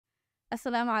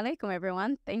Assalamu alaikum,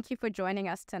 everyone. Thank you for joining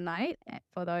us tonight.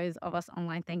 For those of us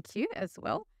online, thank you as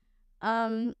well.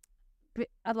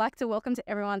 I'd like to welcome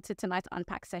everyone to tonight's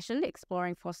Unpack session,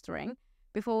 Exploring Fostering.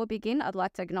 Before we begin, I'd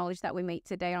like to acknowledge that we meet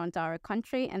today on Dara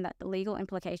country and that the legal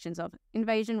implications of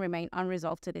invasion remain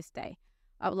unresolved to this day.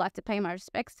 I would like to pay my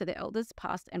respects to the elders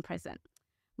past and present.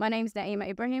 My name is Naima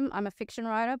Ibrahim. I'm a fiction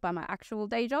writer, but my actual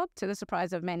day job, to the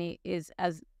surprise of many, is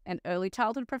as an early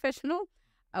childhood professional.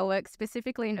 I work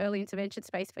specifically in early intervention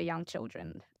space for young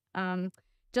children.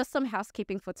 Just some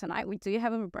housekeeping for tonight. We do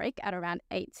have a break at around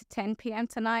 8 to 10 p.m.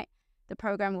 tonight. The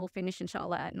program will finish,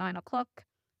 inshallah, at 9 o'clock.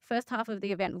 First half of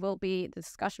the event will be the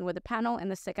discussion with the panel, and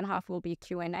the second half will be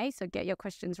Q&A, so get your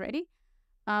questions ready.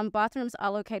 Bathrooms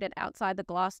are located outside the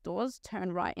glass doors.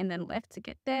 Turn right and then left to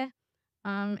get there.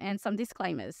 And some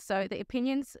disclaimers. So the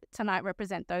opinions tonight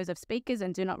represent those of speakers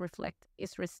and do not reflect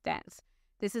ISRA's stance.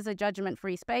 This is a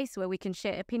judgment-free space where we can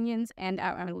share opinions and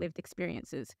our own lived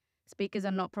experiences. Speakers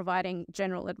are not providing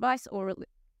general advice or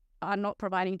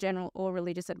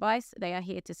religious advice. They are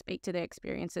here to speak to their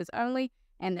experiences only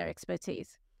and their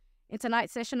expertise. In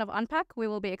tonight's session of Unpack, we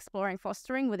will be exploring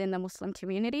fostering within the Muslim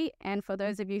community. And for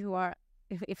those of you who are,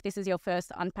 if this is your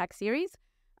first Unpack series,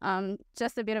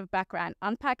 just a bit of background.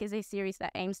 Unpack is a series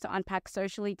that aims to unpack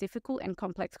socially difficult and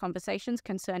complex conversations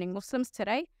concerning Muslims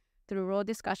today through raw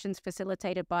discussions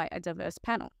facilitated by a diverse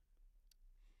panel.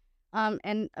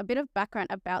 And a bit of background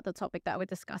about the topic that we're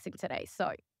discussing today.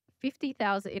 So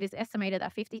it is estimated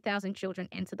that 50,000 children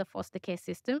enter the foster care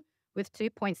system, with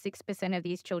 2.6% of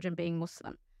these children being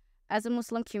Muslim. As a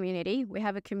Muslim community, we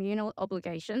have a communal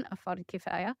obligation, a fard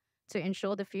Kifayah, to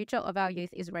ensure the future of our youth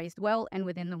is raised well and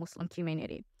within the Muslim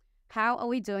community. How are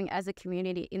we doing as a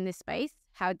community in this space?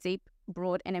 How deep,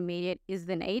 broad and immediate is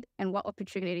the need, and what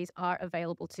opportunities are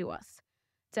available to us?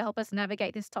 To help us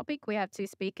navigate this topic, we have two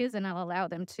speakers, and I'll allow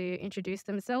them to introduce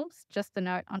themselves. Just a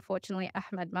note, unfortunately,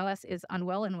 Ahmed Malas is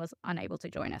unwell and was unable to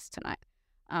join us tonight.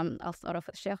 I'll start off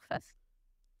with Sheikh first.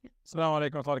 Assalamu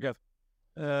alaikum wa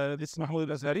rahmatullah. This is Mahmoud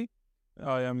Al-Azhari.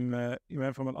 I am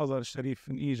Imam from Al-Azhar Sharif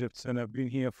in Egypt, and I've been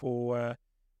here for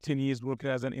 10 years working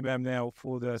as an Imam now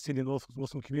for the Syrian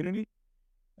Muslim community.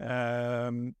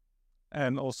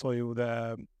 And also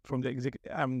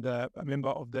I'm a member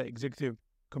of the executive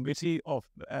committee of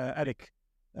ADIC,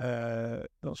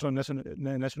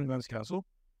 National Imams Council.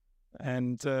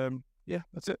 And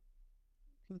that's it.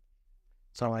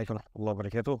 Assalamu alaikum wa rahmatullahi wa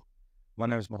barakatuh. My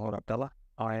name is Mahmoud Abdullah.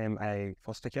 I am a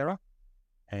foster carer,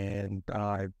 and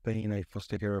I've been a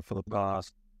foster carer for the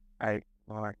past 8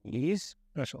 years.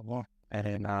 MashaAllah.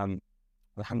 And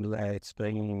alhamdulillah, it's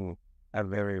been a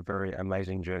very, very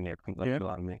amazing journey.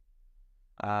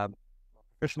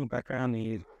 Professional background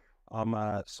is I'm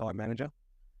a site manager,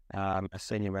 a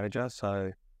senior manager.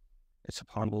 So it's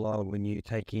subhanAllah, when you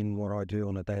take in what I do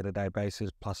on a day-to-day basis,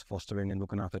 plus fostering and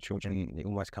looking after children, it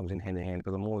almost comes in hand in hand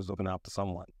because I'm always looking after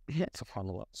someone. Yeah.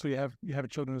 SubhanAllah. So you have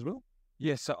children as well?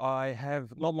 Yes, so I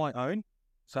have not my own.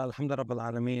 So alhamdulillah rabbil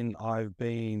alameen, I've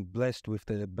been blessed with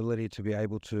the ability to be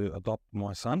able to adopt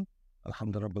my son.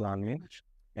 Alhamdulillah rabbil alameen.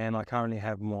 And I currently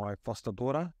have my foster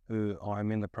daughter, who I'm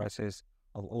in the process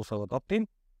of also adopting.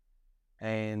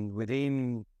 And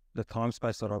within the time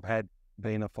space that I've had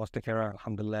being a foster carer,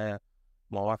 alhamdulillah,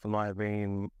 my wife and I have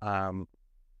been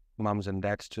mums and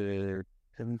dads to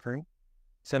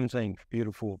 17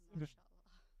 beautiful.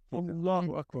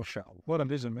 Allahu Akbar. What a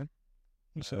vision, man.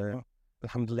 So,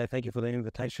 alhamdulillah, thank you for the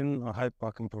invitation. I hope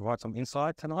I can provide some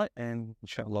insight tonight, and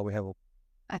inshallah we have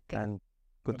and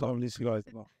good time with you guys.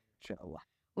 Inshallah.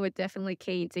 We're definitely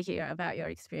keen to hear about your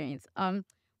experience.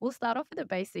 We'll start off with the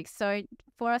basics. So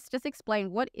for us, just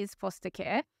explain, what is foster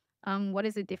care? What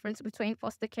is the difference between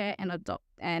foster care and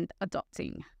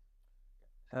adopting?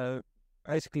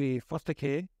 Basically, foster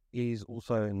care is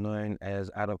also known as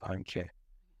out-of-home care.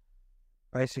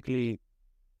 Basically,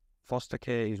 foster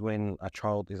care is when a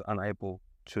child is unable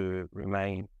to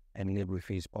remain and live with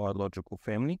his biological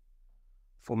family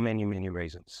for many, many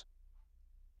reasons.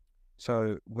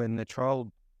 So when the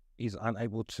child is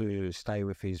unable to stay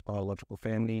with his biological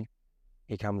family,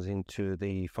 he comes into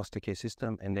the foster care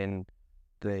system, and then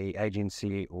the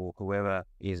agency or whoever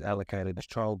is allocated this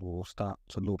child will start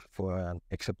to look for an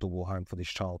acceptable home for this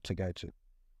child to go to.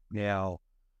 Now,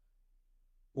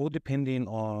 all depending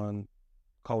on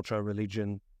culture,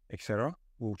 religion, etc.,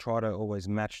 we'll try to always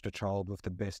match the child with the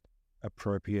best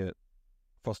appropriate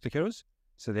foster carers.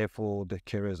 So therefore, the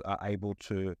carers are able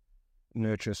to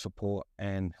nurture, support,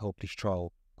 and help this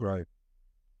child grow.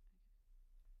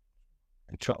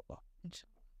 Inshallah.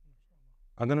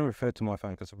 I'm going to refer to my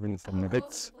phone because I've written some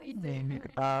bits.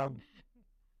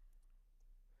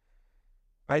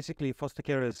 Basically, foster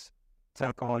carers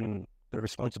take on the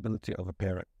responsibility of a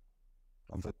parent,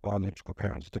 of the biological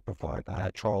parents, to provide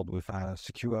a child with a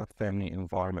secure family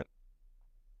environment.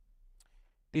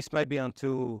 This may be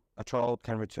until a child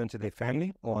can return to their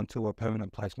family or until a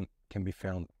permanent placement can be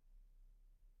found.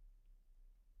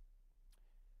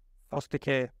 Foster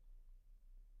care.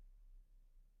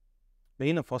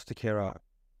 Being a foster carer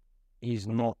is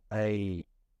not a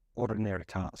ordinary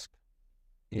task.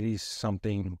 It is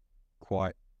something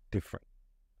quite different.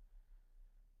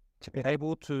 To be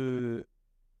able to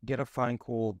get a phone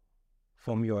call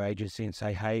from your agency and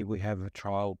say, hey, we have a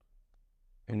child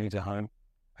who needs a home,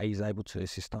 are you able to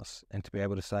assist us? And to be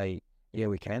able to say, yeah,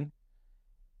 we can,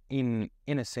 in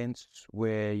a sense,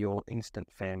 we're your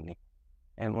instant family.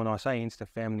 And when I say instant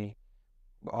family,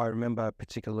 I remember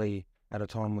particularly at a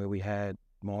time where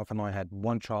my wife and I had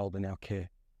one child in our care.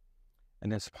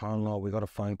 And then subhanAllah, we got a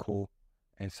phone call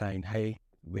and saying, hey,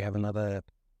 we have another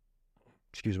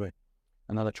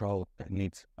child that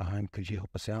needs a home. Could you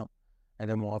help us out? And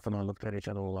then my wife and I looked at each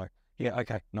other and were like, yeah,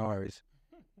 okay, no worries.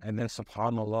 And then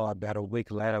subhanAllah, about a week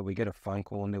later, we get a phone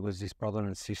call and there was this brother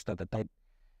and sister that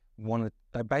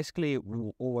they basically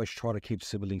will always try to keep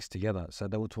siblings together. So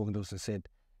they were talking to us and said,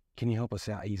 can you help us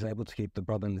out? Are you able to keep the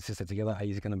brother and the sister together? Are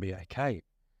you going to be okay?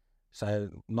 So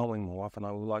knowing my wife and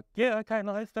I were like, yeah, okay,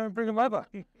 no, let's don't bring him over.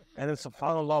 And then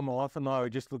subhanAllah, my wife and I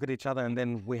would just look at each other, and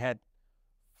then we had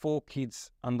 4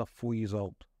 kids under 4 years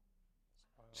old.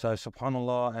 So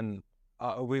subhanAllah, and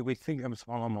we think,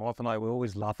 subhanAllah, my wife and I, we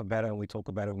always laugh about it and we talk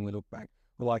about it when we look back.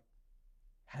 We're like,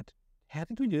 how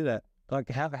did we do that? Like,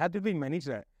 how did we manage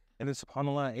that? And then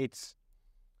subhanAllah,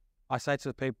 I say to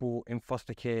the people in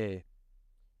foster care,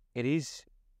 it is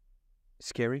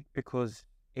scary because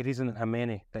it isn't a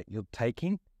manner that you're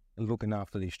taking and looking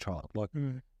after this child. Like,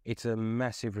 it's a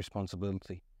massive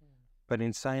responsibility. But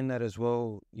in saying that as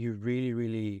well, you really,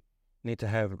 really need to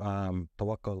have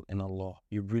tawakkul in Allah.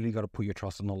 You really got to put your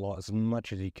trust in Allah as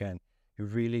much as you can. You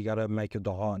really got to make your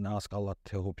dua and ask Allah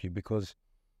to help you, because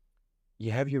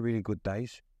you have your really good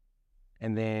days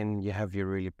and then you have your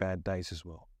really bad days as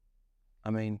well.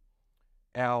 I mean,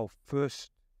 our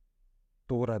first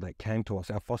daughter that came to us,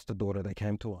 our foster daughter that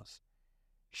came to us,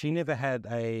 she never had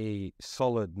a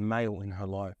solid male in her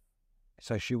life.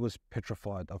 So she was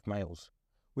petrified of males.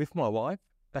 With my wife,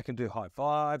 they can do high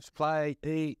fives, play,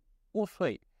 eat, all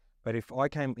sweet. But if I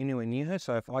came anywhere near her,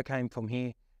 so if I came from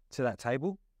here to that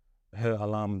table, her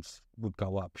alarms would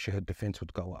go up, her defense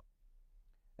would go up.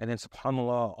 And then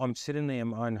subhanAllah, I'm sitting there in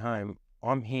my own home,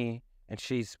 I'm here and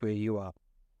she's where you are.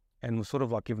 And we're sort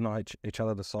of like giving each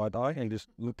other the side eye and just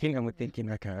looking, and we're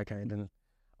thinking, okay. And then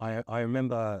I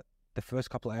remember the first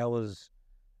couple of hours,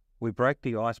 we broke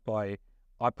the ice by,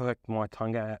 I poked my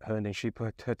tongue out at her and then she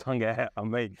poked her tongue out at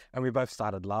me, and we both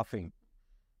started laughing.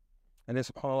 And then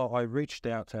subhanAllah, I reached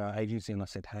out to our agency and I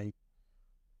said, hey,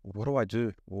 what do I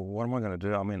do? What am I going to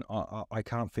do? I mean, I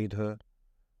can't feed her.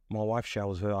 My wife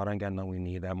showers her. I don't get nowhere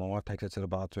near that. My wife takes her to the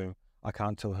bathroom. I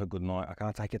can't tell her good night. I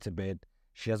can't take her to bed.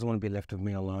 She doesn't want to be left with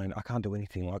me alone. I can't do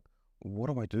anything. Like,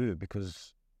 what do I do?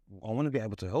 Because I want to be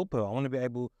able to help her. I want to be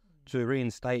able to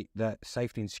reinstate that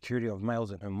safety and security of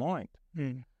males in her mind.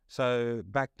 So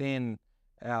back then,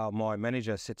 my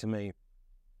manager said to me,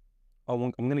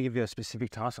 I'm going to give you a specific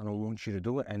task and I want you to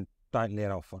do it and don't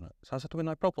let off on it. So I said to her,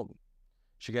 no problem.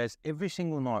 She goes, every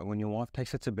single night when your wife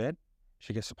takes her to bed,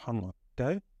 she goes, subhanAllah,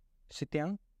 go, sit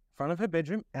down in front of her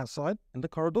bedroom, outside in the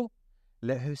corridor,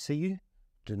 let her see you,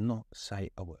 do not say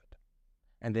a word.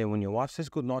 And then when your wife says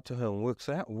good night to her and walks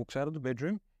out of the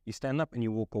bedroom, you stand up and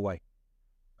you walk away.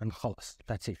 And khalas,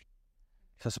 that's it.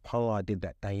 So subhanAllah, I did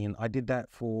that day in. I did that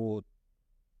for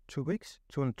 2 weeks,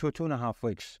 two and a half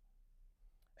weeks.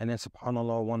 And then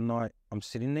subhanAllah, one night I'm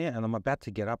sitting there and I'm about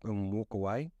to get up and walk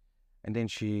away. And then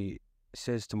she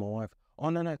says to my wife,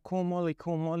 oh no, call Molly.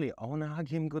 I want to hug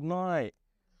him good night.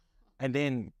 And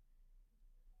then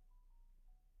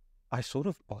I sort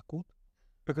of buckled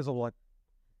because I'm like,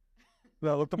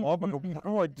 I looked at my wife and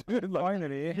what do I do?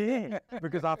 Like, yeah,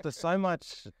 because after so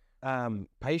much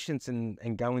patience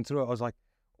and going through it, I was like,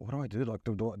 what do I do? Like,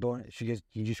 do I? She goes,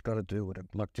 you just got to do it.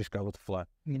 Like, just go with the flow.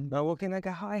 I walk in, I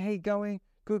go, hi, how you going?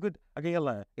 Good. I go,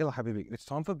 yalla habibi, it's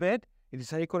time for bed. Did you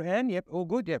say your Quran? Yep, all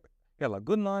good, yep. Yalla,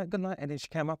 good night. And then she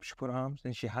came up, she put her arms,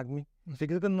 and she hugged me. She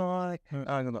goes, good night.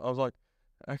 I was like,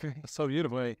 okay. That's so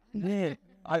beautiful. Yeah.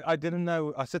 I didn't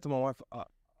know. I said to my wife,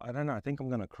 I don't know, I think I'm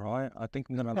going to cry. I think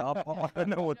I'm going to laugh. I don't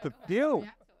know what to feel.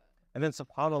 And then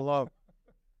subhanAllah,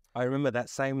 I remember that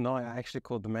same night, I actually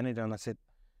called the manager and I said,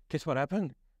 guess what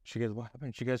happened? She goes, what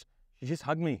happened? She goes, she just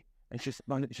hugged me. And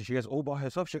she goes, all by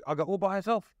herself. I go, all by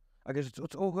herself. I goes,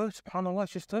 it's all her, subhanAllah,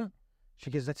 it's just her. She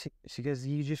goes, that's it. She goes,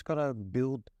 you just got to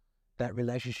build that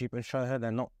relationship and show her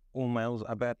that not all males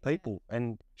are bad people.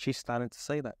 And she's starting to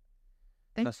see that.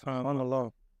 That's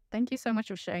subhanAllah. Thank you so much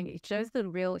for sharing. It shows the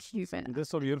real human. That's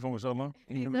so beautiful, mashallah.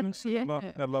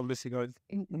 Allah bless you guys.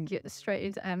 Get straight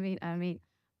into Ameen.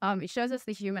 It shows us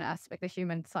the human aspect, the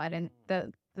human side, and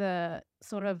the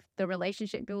sort of the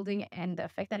relationship building and the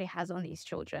effect that it has on these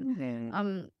children.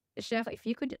 Sheikh, if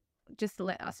you could just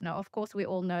let us know, of course we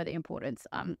all know the importance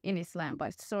in Islam,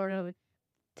 but sort of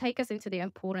take us into the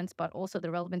importance, but also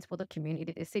the relevance for the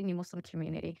community, the Sydney Muslim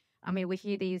community. I mean, we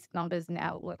hear these numbers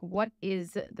now. Like, what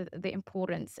is the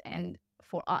importance and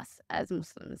for us as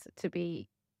Muslims to be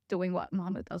doing what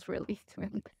Muhammad does really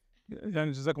doing?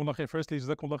 يعني جزاكم الله خير. Firstly,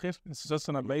 جزاكم الله خير. It's just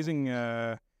an amazing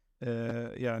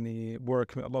يعني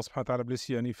work. Allah subhanahu wa ta'ala bless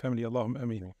you and your family. Allahumma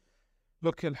ameen.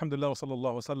 Look, alhamdulillah wa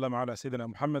sallallahu wa sallam ala Sayyidina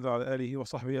Muhammad wa ala alihi wa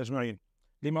sahbihi ajma'in.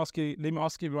 Let me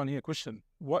ask everyone here a question.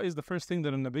 What is the first thing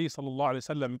that the Nabi sallallahu alayhi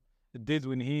wa sallam did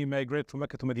when he migrated from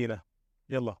Mecca to Medina?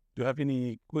 Yalla. Do you have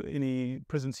any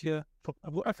presents here?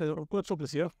 I've got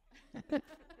chocolates here.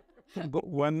 I've got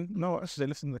one. No, actually, I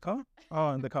left in the car.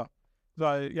 In the car. So,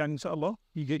 يعني inshallah,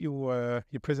 you get your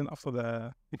present after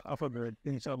the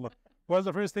inshallah. What was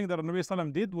the first thing that the Nabi sallallahu alayhi wa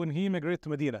sallam did when he migrated to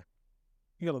Medina?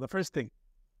 Yalla, the first thing.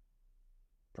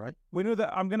 Right? We know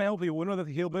that, I'm going to help you. We know that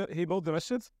he built the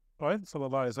masjid, right?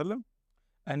 Sallallahu alayhi wa sallam.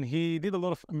 And he did a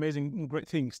lot of amazing, great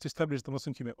things to establish the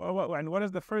Muslim community. And what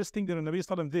is the first thing that the Nabi sallallahu alayhi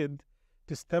wa sallam did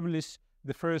to establish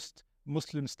the first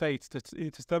Muslim states, to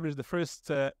establish the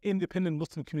first independent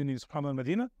Muslim community, subhanAllah, in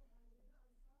Medina?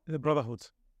 The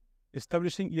brotherhood.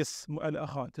 Establishing the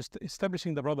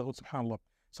brotherhood, subhanAllah.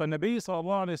 So Nabi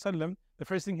sallallahu alayhi wa sallam, the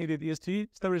first thing he did is to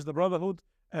establish the brotherhood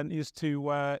and is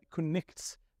to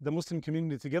connect the Muslim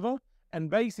community together, and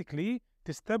basically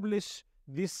to establish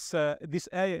this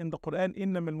ayah in the Quran,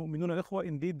 إِنَّمَا الْمُؤْمِنُونَ إِخْوَةٌ,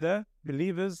 indeed the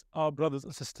believers are brothers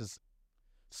and sisters.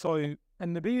 So, and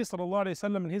Nabi sallallahu alayhi wa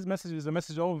sallam, and his message is a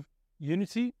message of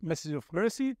unity, message of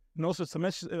mercy, and also it's a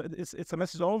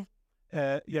message of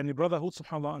brotherhood,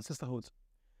 subhanAllah, and sisterhood.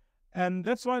 And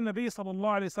that's why Nabi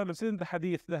sallallahu alayhi wa sallam said in the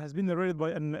hadith that has been narrated by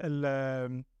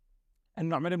An-Nu'man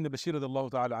ibn Bashir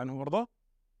radiyallahu ta'ala anhu warda,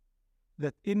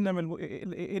 that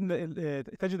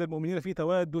تجد المؤمنين في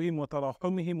توادهم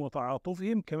وتراحمهم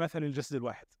وتعاطفهم كمثل الجسد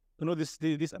الواحد. You know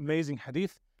this amazing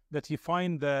hadith that you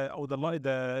find the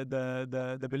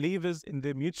believers in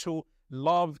their mutual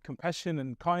love, compassion,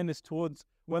 and kindness towards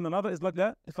one another is like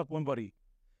that. It's like one body.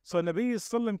 So Nabi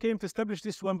sallam came to establish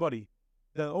this one body.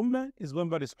 The ummah is one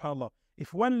body, subhanAllah.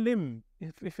 If one limb,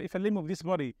 if a limb of this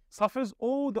body suffers,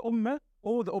 all the ummah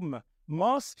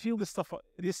must feel this suffering,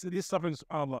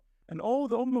 subhanAllah. And all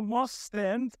the ummah must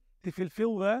stand to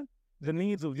fulfill the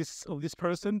needs of this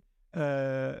person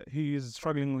who is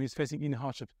struggling, who is facing any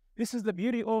hardship. This is the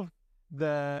beauty of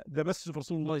the message of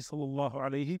Rasulullah sallallahu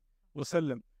alayhi wa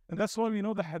sallam. And that's why we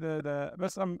know but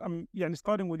I'm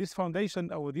starting with this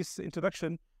foundation or this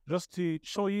introduction just to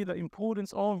show you the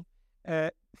importance of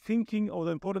thinking, or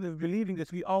the importance of believing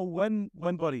that we are one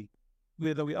body.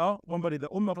 Whether we are one body, the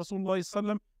ummah of Rasulullah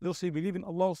sallallahu, they also believe in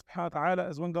Allah subhanahu wa ta'ala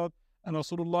as one God, and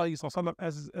Rasulullah sallallahu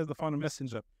as the final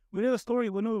messenger. We know the story.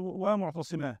 We know wa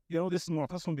mu'tasimah. You know, this is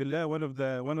Mu'tasim billah, one of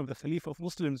the Khalifa of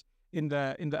Muslims in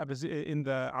the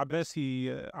Abbasi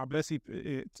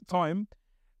time.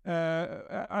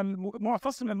 And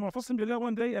Mu'tasim billah,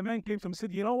 one day a man came to him and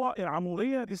said, you know what, in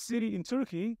Amuriya, this city in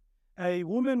Turkey, a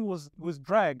woman was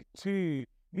dragged to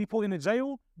be put in a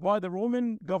jail by the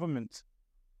Roman government.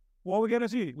 What are we going to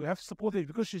do? We have to support it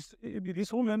because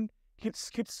this woman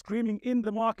keeps screaming in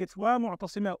the markets, wa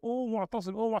mu'tasimah, oh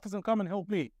mu'tasim, come and help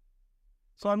me.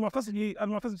 So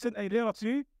Al-Mu'tasim sent a letter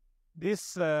to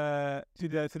this to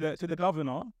the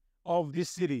governor of this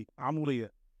city, Amuriya.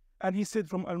 And he said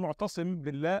from Al-Mu'tasim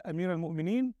billah Amir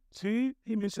al-Mu'mineen to,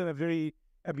 he mentioned a very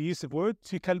abusive word,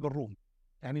 to Kalb al-Rum.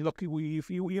 And look, if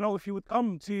you would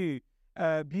come to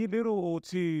belittle or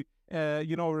to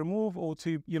remove or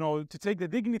to take the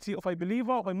dignity of a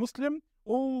believer, of a Muslim,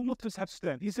 all Muslims have to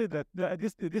stand. He said that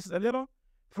this is a letter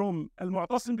from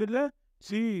Al-Mu'tasim billah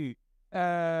to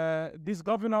this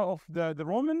governor of the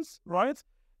Romans, right?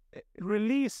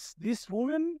 Release this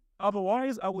woman,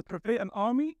 otherwise I would prepare an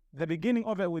army. The beginning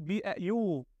of it would be at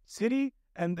your city,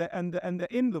 and the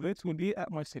end of it will be at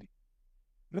my city.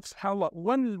 Look, subhanAllah,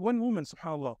 one woman,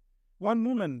 subhanAllah, one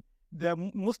woman. The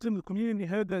Muslim community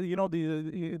heard that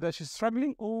that she's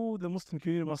struggling. All the Muslim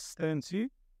community must stand to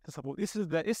support. This is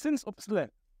the essence of Islam.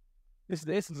 This is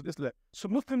the essence of Islam. So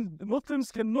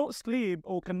Muslims cannot sleep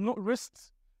or cannot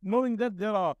rest knowing that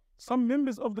there are some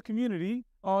members of the community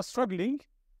are struggling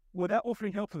without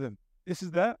offering help for them. This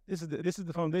is the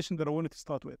foundation that I wanted to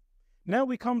start with. Now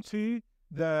we come to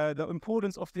the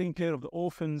importance of taking care of the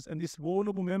orphans and these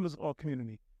vulnerable members of our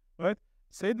community, right?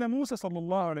 Sayyidina Musa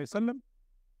sallallahu alayhi wa sallam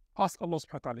asked Allah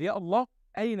subhanahu wa ta'ala, Ya Allah,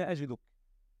 ayna ajiduk?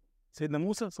 Sayyidina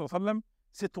Musa sallallahu alayhi wa sallam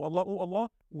said to Allah, Oh Allah,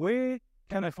 where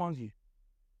can I find you?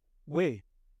 Where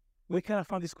can I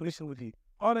find this connection with you?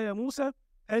 قال يا موسى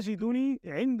أجدني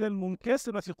عند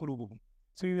المنكسرة قلوبهم.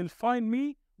 So you will find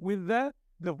me with the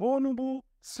vulnerable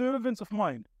servants of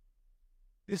mine.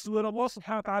 This is where Allah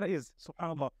subhanahu wa ta'ala is,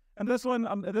 subhanAllah. And that's when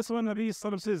Nabi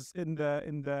Sallallahu says in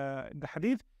the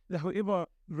hadith that whoever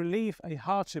relieve a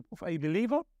hardship of a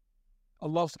believer,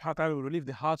 Allah subhanahu wa ta'ala will relieve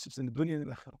the hardships in the dunya and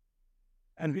the akhirah.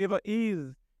 And whoever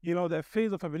is, the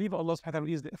affairs of a believer, Allah subhanahu wa ta'ala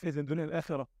is the affairs in the dunya and the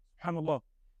akhirah. SubhanAllah.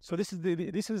 So this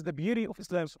is the beauty of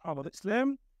Islam,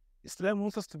 subhanAllah. Islam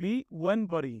wants us to be one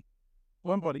body.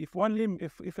 One body. If one limb,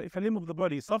 if a limb of the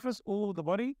body suffers, all the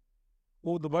body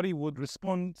would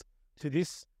respond to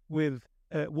this with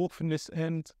wakefulness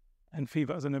and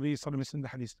fever, as the Nabi Sallallahu Alaihi Wasallam in the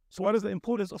hadith. So what is the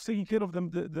importance of taking care of them,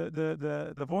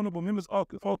 the vulnerable members of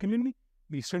our community?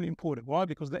 Be extremely important. Why?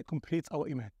 Because that completes our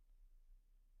iman.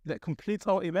 That completes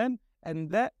our iman, and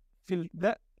that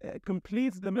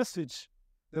completes the message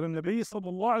that the Nabi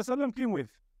Sallallahu Alaihi Wasallam came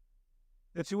with.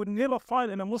 That you would never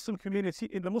find in the Muslim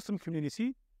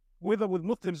community, whether with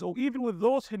Muslims or even with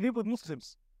those who live with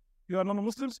Muslims. You are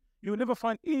non-Muslims, you will never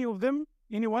find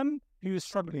anyone who is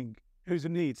struggling, who is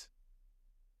in need.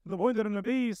 The point that the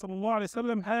Nabi Sallallahu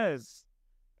Alaihi Wasallam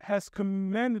has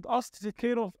commanded us to take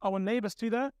care of our neighbors to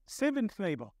the seventh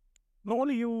neighbor. Not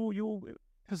only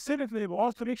the seventh neighbor,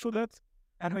 also to make sure that,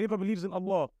 and whoever believes in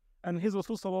Allah and His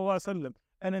Rasul Sallallahu Alaihi Wasallam,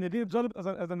 and in the day of judgment, as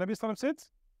the Nabi Sallallahu Alaihi Wasallam said,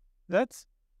 that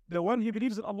the one who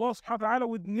believes in Allah subhanahu wa ta'ala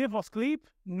would never sleep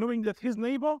knowing that his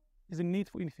neighbor is in need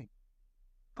for anything.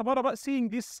 What about seeing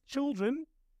these children,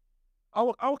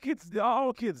 our kids, they are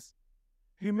our kids,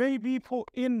 who may be put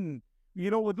in,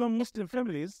 with non-Muslim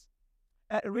families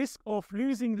at risk of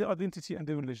losing their identity and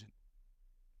their religion.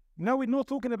 Now we're not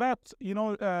talking about,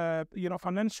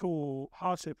 financial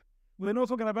hardship. We're not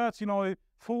talking about,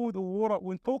 food or water.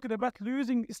 We're talking about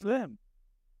losing Islam.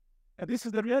 And this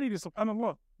is the reality,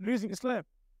 subhanAllah, losing Islam.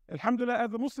 Alhamdulillah,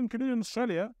 as the Muslim community in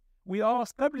Australia, we are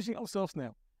establishing ourselves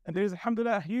now. And there is,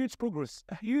 alhamdulillah, a huge progress,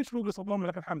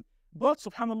 Allahumma lakal hamd. But,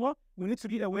 subhanAllah, we need to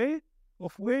be aware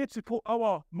of where to put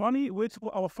our money, where to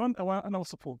put our fund and our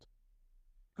support.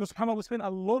 Because, subhanAllah, we spend a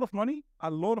lot of money,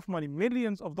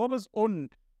 millions of dollars on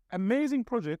amazing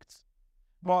projects.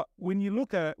 But when you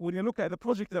look at the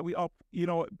project that we are,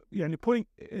 putting,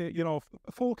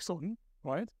 focus on,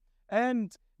 right?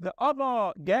 And the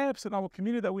other gaps in our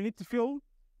community that we need to fill,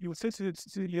 you would say to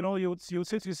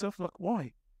yourself, like,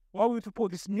 why? Why would we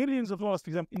put these millions of dollars, for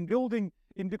example,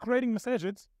 in decorating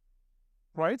masajids,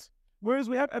 right? Whereas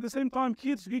we have at the same time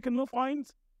kids who cannot find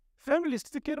families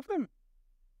to take care of them.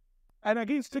 And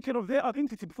again, to take care of their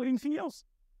identity before anything else.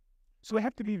 So we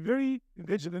have to be very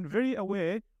vigilant, very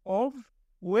aware of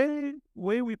where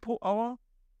we put our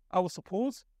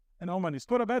support and our money. It's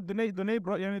not about donate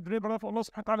for Allah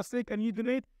subhanahu wa ta'ala's sake, and you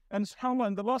donate, and subhanAllah,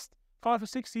 in the last 5 or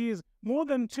 6 years, more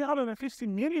than $250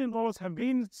 million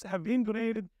have been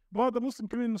donated by the Muslim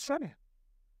community in Australia.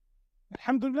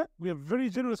 Alhamdulillah, we are a very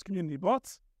generous community,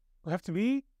 but we have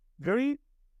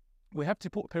to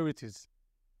put priorities.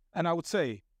 And I would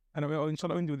say, and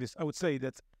inshallah, I'll do this, I would say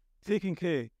that taking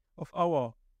care of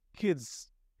our kids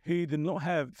who do not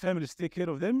have families to take care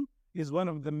of them is one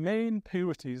of the main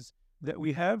priorities that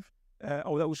we have,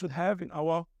 or that we should have in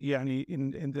our,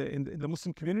 in the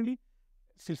Muslim community.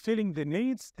 Fulfilling their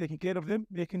needs, taking care of them,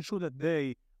 making sure that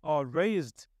they are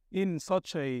raised in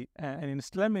such an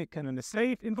Islamic and in a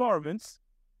safe environment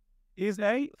is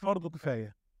a fardu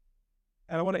kifayah.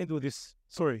 And I want to end with this.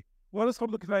 Sorry. What is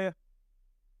fardu kifayah?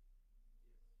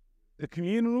 The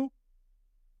communal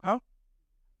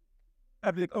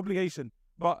obligation.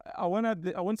 But I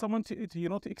want someone to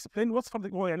explain what's fardu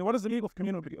kifayah and what is the meaning of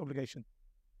communal obligation.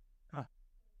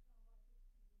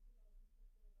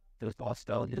 So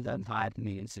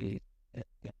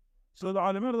the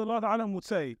ulama radiallahu ta'ala would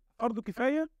say, fardu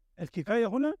kifayah, al-kifayah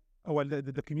huna, or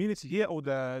the community here, or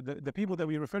the people that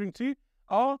we're referring to,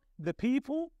 are the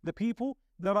people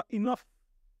that are enough,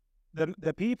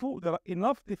 the people that are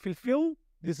enough to fulfill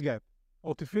this gap,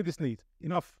 or to fill this need,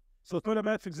 enough. So it's not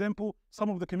about, for example, some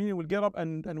of the community will get up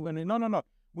and no.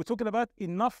 We're talking about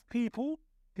enough people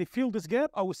to fill this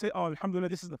gap. I would say, oh, alhamdulillah,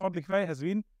 this is the fardu kifayah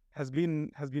has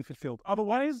been fulfilled.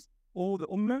 Otherwise, all the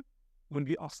ummah will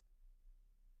be asked.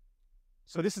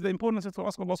 So this is the importance to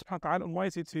ask Allah subhanahu wa ta'ala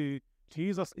Almighty to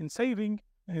use us in saving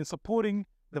and in supporting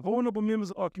the vulnerable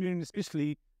members of our community,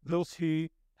 especially those who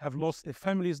have lost their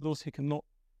families, those who cannot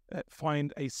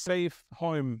find a safe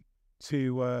home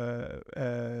to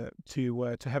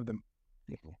have them.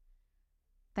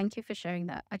 Thank you for sharing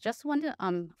that. I just want to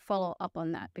follow up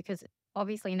on that, because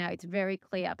obviously now it's very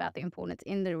clear about the importance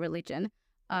in the religion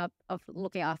of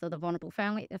looking after the vulnerable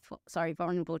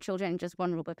vulnerable children, just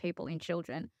vulnerable people in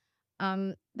children.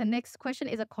 The next question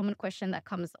is a common question that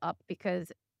comes up,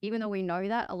 because even though we know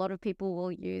that, a lot of people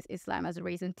will use Islam as a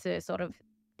reason to sort of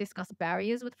discuss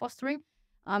barriers with fostering.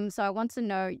 So I want to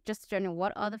know, just generally,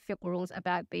 what are the fiqh rules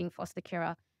about being foster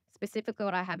carer? Specifically,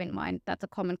 what I have in mind, that's a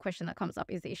common question that comes up,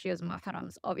 is the issue of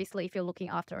mahrams. Obviously, if you're looking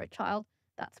after a child,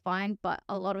 that's fine. But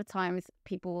a lot of times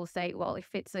people will say, well, if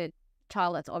it's a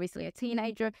child that's obviously a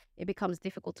teenager, it becomes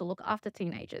difficult to look after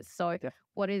teenagers. So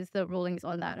what is the rulings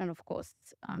on that? And of course,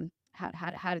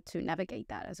 how to navigate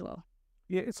that as well?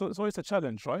 Yeah, it's a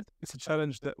challenge, right? It's a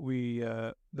challenge that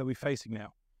we're facing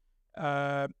now.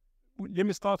 Let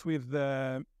me start with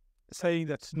saying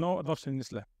that no adoption in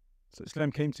Islam. So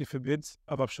Islam came to forbid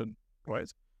adoption,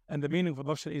 right? And the meaning of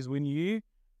adoption is when you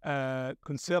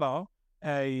consider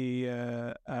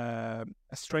a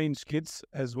strange kids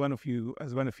as one of your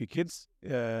kids,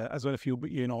 as one of your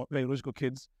biological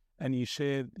kids, and you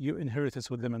share your inheritance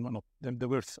with them and whatnot, the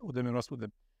worth of them and rest with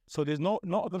them. So there's no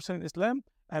adoption in Islam,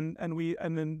 and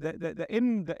then the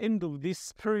end of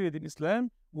this period in Islam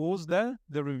was the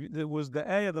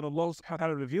ayah that Allah subhanahu wa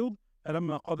ta'ala revealed.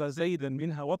 فلما قضى زيدا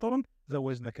منها وطرا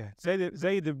زوجناكها.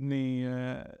 زيد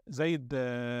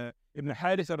ibn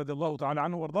Harith radiallahu ta'ala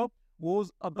anhu وارضاه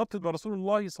was adopted by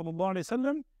Rasulullah sallallahu alayhi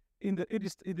wasallam in the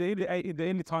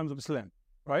early times of Islam,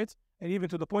 right? And even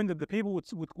to the point that the people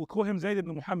would call him Zayd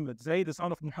ibn Muhammad, Zayd the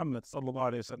son of Muhammad sallallahu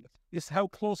alayhi wasallam. This is how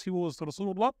close he was to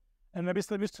Rasulullah, and Nabi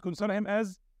Sallallahu used to consider him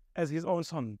as his own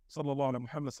son sallallahu alayhi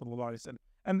Muhammad sallallahu alayhi wasallam.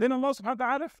 And then Allah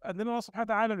subhanahu wa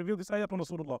ta'ala revealed this ayah upon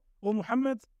Rasulullah. O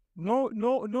Muhammad, no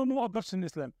adoption in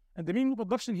Islam. And the meaning of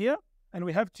adoption here, and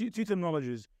we have two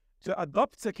terminologies: to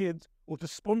adopt a kid or to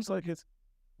sponsor a kid.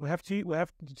 We have two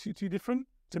different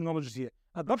terminologies here.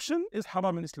 Adoption is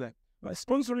haram in Islam, but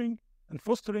sponsoring and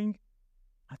fostering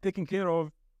and taking care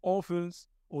of orphans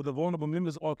or the vulnerable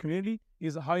members of our community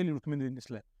is highly recommended in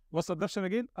Islam. What's adoption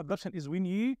again? Adoption is when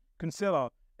you consider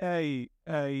a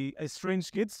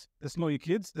strange kids, that's not your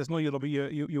kids, that's not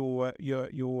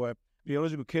your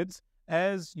biological kids,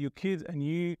 as your kid, and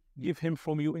you give him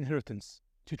from your inheritance,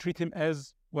 to treat him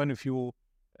as one of your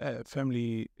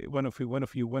family, one of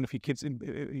your kids in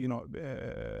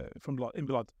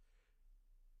blood.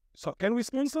 So can we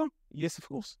sponsor? Yes, of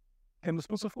course. Can we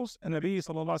sponsor? Of course. And Nabi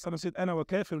sallallahu alaihi wasallam said, "Ana wa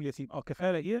kafir al-yatim." Our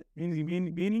kafala here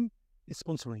meaning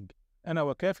sponsoring. "Ana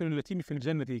wa kafir al-yatim fi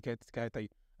al-jannati ka'atayn."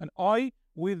 And I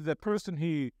with the person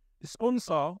who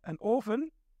sponsor an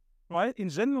orphan, right, in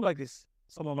general, like this.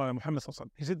 Sallallahu alaihi Muhammad sallallahu alaihi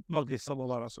wasallam. He said like this.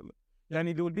 Sallallahu alaihi wasallam.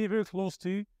 Yani they will be very close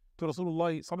to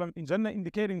Rasulullah sallallahu in Jannah,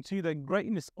 indicating to the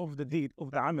greatness of the deed,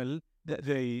 of the amal that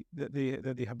they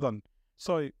have done.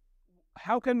 So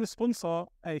how can we sponsor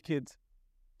a kid?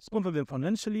 Sponsor them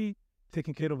financially,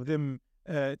 taking care of them,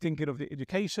 taking care of their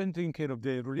education, taking care of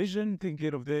their religion, taking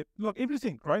care of their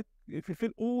everything, right? If you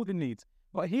fulfill all the needs.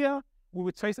 But here we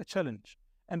would face a challenge,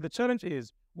 and the challenge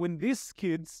is when these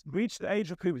kids reach the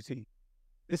age of puberty.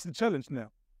 This is the challenge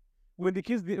now. When the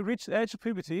kids reach the age of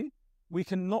puberty, we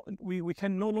can no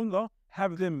longer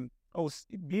have them or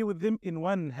be with them in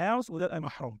one house without a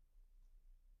mahram.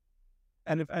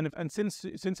 And since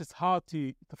it's hard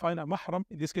to find a mahram,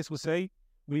 in this case we say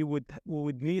we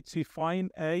would need to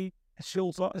find a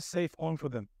shelter, a safe home for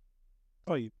them.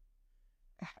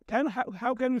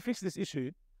 How can we fix this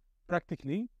issue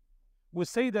practically? We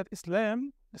say that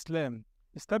Islam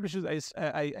establishes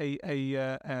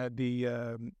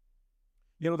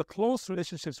the close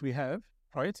relationships we have,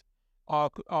 right,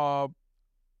 are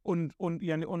on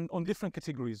different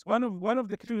categories. One of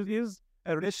the categories is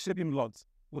a relationship in blood,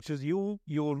 which is your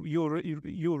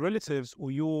relatives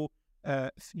or your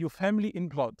family in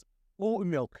blood or in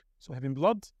milk. So having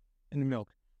blood and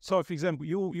milk. So, for example,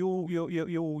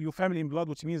 your family in blood,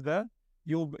 which means that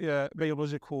your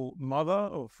biological mother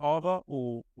or father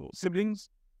or siblings,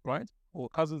 right, or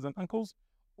cousins and uncles,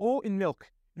 or in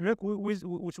milk.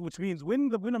 Which means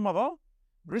when a mother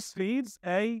breastfeeds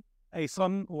a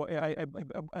son or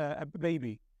a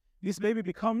baby, this baby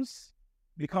becomes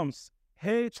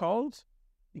her child,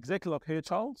 exactly like her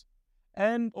child,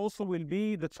 and also will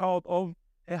be the child of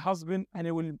her husband, and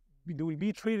they will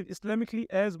be treated Islamically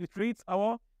as we treat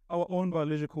our own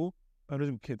biological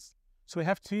kids. So we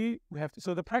have to.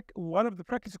 So one of the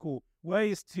practical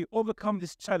ways to overcome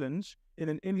this challenge in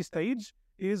an early stage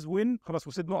is when,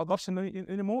 we said no adoption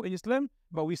anymore in Islam,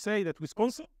 but we say that we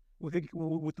sponsor, we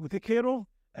take care of,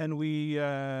 and we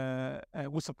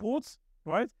support,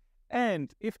 right?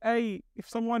 And if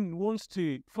someone wants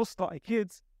to foster a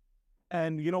kid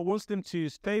and wants them to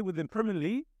stay with them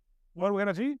permanently, what we're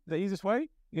gonna do, the easiest way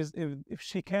is if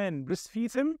she can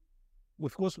breastfeed him,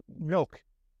 with course milk.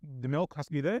 The milk has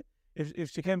to be there.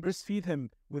 If she can breastfeed him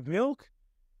with milk,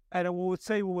 and we would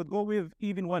say we would go with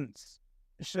even once.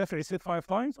 Shafi'i said 5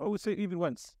 times, I would say even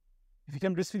once. If you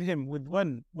can breastfeed him with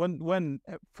one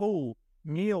full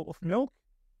meal of milk,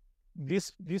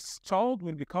 this child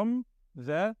will become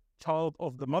the child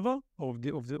of the mother, of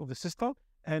the sister,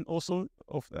 and also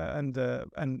of her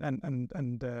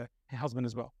husband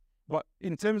as well. But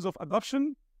in terms of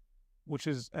adoption, which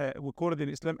is we call it in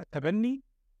Islam at-tabanni,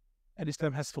 and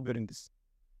Islam has forbidden this.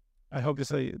 I hope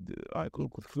this I could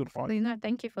clarify. No,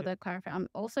 thank you for the clarification. I'm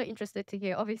also interested to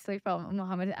hear, obviously, from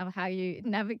Muhammad, how you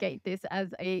navigate this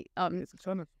as a It's a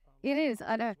challenge. It is.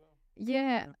 I know.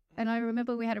 Yeah. And I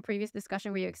remember we had a previous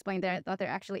discussion where you explained that there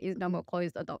actually is no more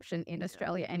closed adoption in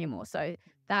Australia anymore. So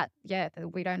that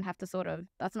we don't have to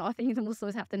that's not a thing the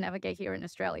Muslims have to navigate here in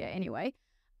Australia anyway.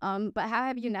 But how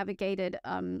have you navigated,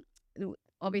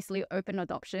 obviously, open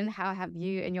adoption? How have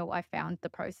you and your wife found the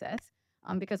process?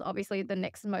 Because obviously the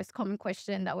next most common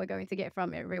question that we're going to get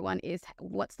from everyone is,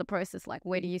 what's the process like?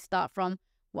 Where do you start from?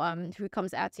 Who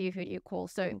comes out to you? Who do you call?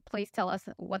 So please tell us,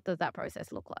 what does that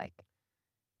process look like?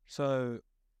 So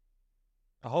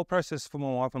the whole process for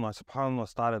my wife and I, subhanAllah,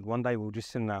 started one day. We were just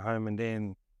sitting at home, and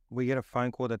then we get a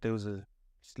phone call that there was this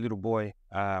little boy,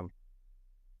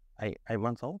 8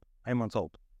 months old.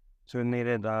 So we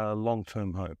needed a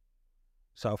long-term home.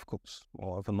 So of course, my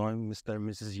wife and I, Mr. and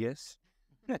Mrs. Yes.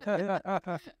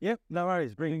 Yep, no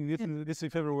worries. Bring This is your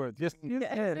favorite word. Yes.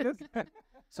 yes.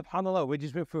 SubhanAllah, we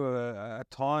just went through a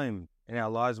time in our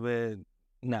lives where,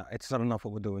 no, it's not enough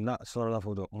what we're doing. No, it's not enough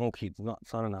what we're doing. More kids,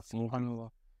 it's not enough. SubhanAllah.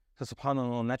 So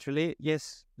SubhanAllah, naturally,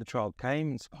 yes, the child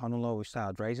came, and SubhanAllah, we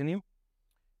started raising him.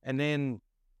 And then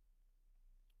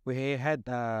we had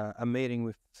a meeting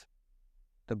with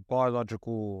the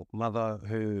biological mother,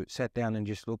 who sat down and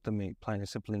just looked at me plain and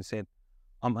simple and said,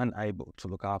 I'm unable to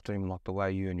look after him like the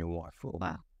way you and your wife will.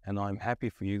 Wow. And I'm happy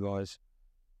for you guys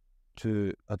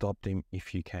to adopt him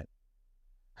if you can.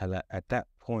 And at that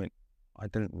point, I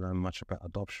didn't know much about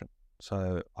adoption.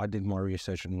 So I did my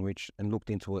research and looked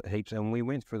into it heaps, and we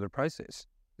went through the process.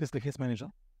 This is the case manager?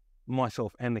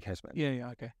 Myself and the case manager. Yeah,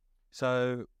 okay.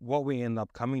 So what we ended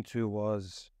up coming to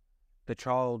was the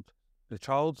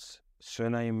child's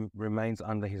surname remains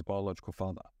under his biological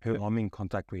father, who I'm in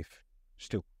contact with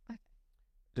still. Okay.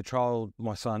 The child,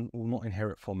 my son, will not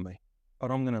inherit from me,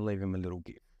 but I'm going to leave him a little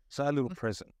gift. So a little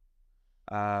present.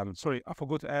 Sorry, I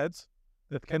forgot to add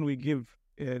that can we give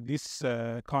this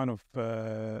kind of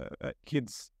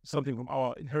kids something from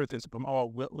our inheritance, from our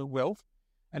wealth?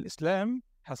 And Islam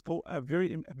has put a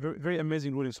very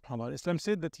amazing ruling, subhanAllah. Islam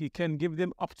said that you can give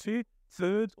them up to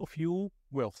 1/3 of your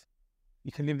wealth.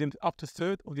 You can give them up to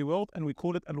 1/3 of the wealth, and we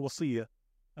call it al-wasiyya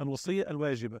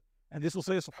al-wajiba. And this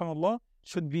wasiyya, subhanAllah,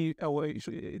 should be,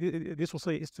 this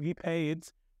wasiyya is to be paid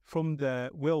from the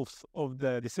wealth of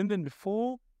the descendant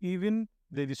before even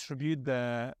they distribute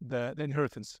the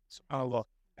inheritance, subhanAllah.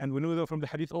 And we know that from the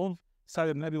hadith of Sa'd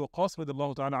ibn Abi Waqqas,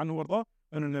 radiallahu ta'ala anhu warda,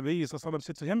 and the Nabi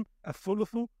said to him,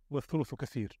 "Al-thuluthu wal-thuluthu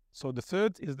kathir." So the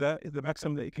third is the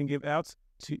maximum that you can give out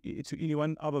to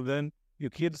anyone other than your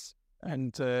kids,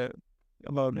 and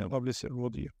Allah bless you and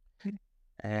reward you.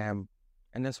 And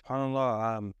then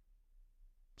subhanAllah,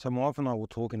 so my wife and I were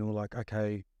talking, and we're like,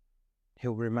 okay,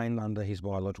 he'll remain under his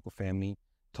biological family.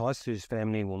 Ties to his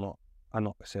family are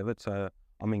not severed. So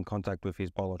I'm in contact with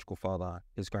his biological father,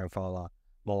 his grandfather.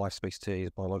 My wife speaks to his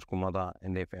biological mother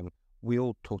and their family. We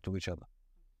all talk to each other.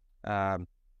 And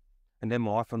then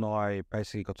my wife and I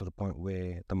basically got to the point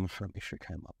where the Muslim issue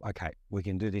came up. Okay, we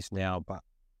can do this now, but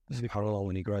subhanAllah,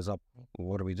 when he grows up,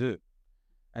 what do we do?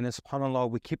 And then subhanAllah,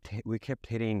 we kept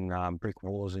hitting brick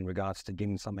walls in regards to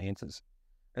getting some answers.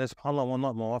 And then subhanAllah, one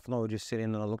night my wife and I were just sitting,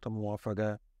 and I looked at my wife, I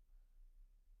go,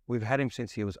 we've had him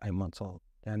since he was 8 months old.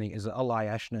 Yani, is it Allah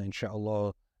Yashna,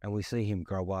 inshallah, and we see him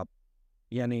grow up.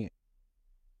 Yani,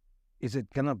 is it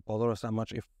going to bother us that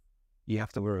much if you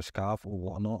have to wear a scarf or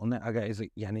whatnot on that? Okay, is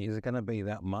it going to be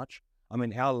that much? I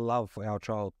mean, our love for our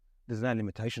child, there's no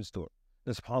limitations to it.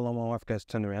 Then subhanAllah, my wife goes,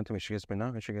 turned around to me, she goes, no,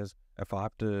 and she goes, if I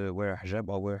have to wear a hijab,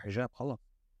 I'll wear a hijab, Allah.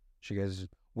 She goes,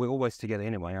 we're always together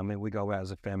anyway. I mean, we go out as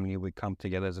a family, we come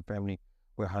together as a family,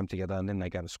 we're home together, and then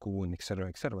they go to school and et cetera,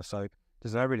 et cetera. So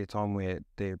there's no really time where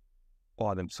they're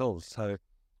by themselves. So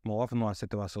my wife and I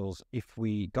said to ourselves, if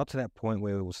we got to that point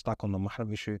where we were stuck on the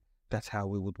mahram issue, that's how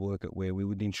we would work it, where we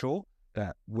would ensure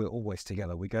that we're always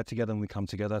together. We go together and we come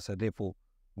together, so therefore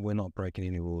we're not breaking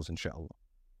any rules, inshallah.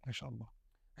 Inshallah.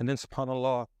 And then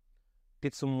subhanAllah,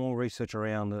 did some more research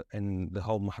around it and the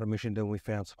whole mahram mission, then we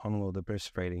found, subhanAllah, the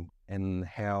breastfeeding and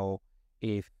how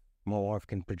if my wife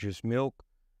can produce milk,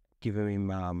 giving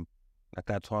him, at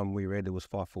that time we read it was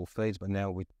 5 full feeds, but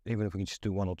now even if we can just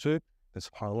do 1 or 2, then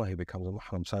subhanAllah, he becomes a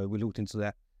mahram. So we looked into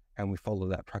that and we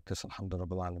followed that practice,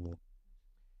 alhamdulillah.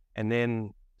 And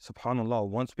then, subhanAllah,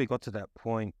 once we got to that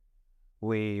point,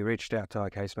 we reached out to our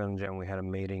case manager and we had a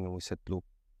meeting and we said, look,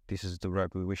 this is the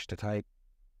road we wish to take.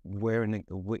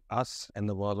 Us and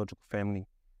the biological family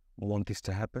want this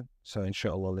to happen. So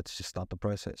inshallah, let's just start the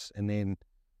process. And then,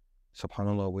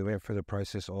 subhanAllah, we went through the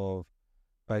process of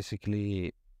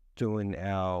basically doing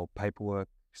our paperwork.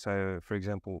 So, for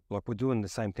example, like we're doing the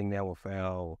same thing now with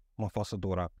my foster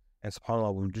daughter. And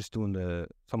subhanAllah, we're just doing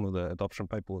some of the adoption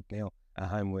paperwork now at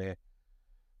home, where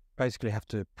basically have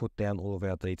to put down all of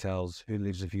our details, who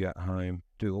lives with you at home,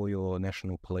 do all your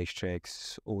national police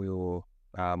checks, all your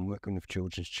working with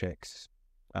children's checks,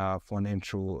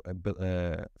 financial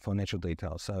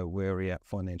details. So where are we at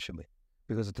financially?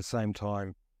 Because at the same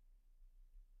time,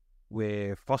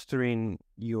 we're fostering,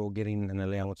 you're getting an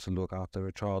allowance to look after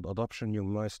a child. Adoption, you're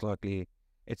most likely,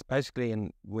 it's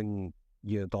basically when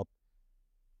you adopt,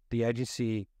 the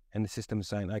agency and the system is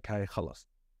saying, okay, khalas,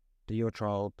 they're your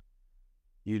child,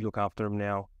 you look after them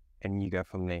now, and you go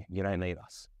from there. You don't need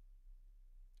us.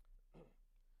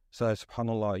 So,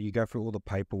 subhanAllah, you go through all the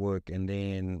paperwork and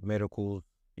then medical,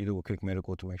 you do a quick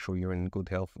medical to make sure you're in good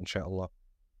health, inshallah.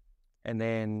 And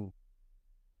then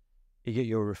you get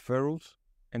your referrals,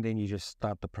 and then you just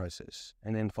start the process.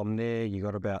 And then from there, you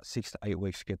got about 6 to 8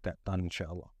 weeks to get that done,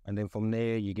 inshallah. And then from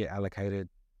there, you get allocated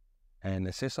an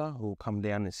assessor who will come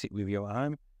down and sit with you at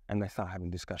home, and they start having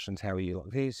discussions. How are you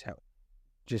like this?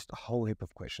 Just a whole heap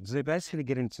of questions. They're basically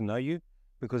getting to know you,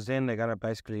 because then they're going to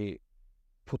basically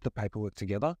put the paperwork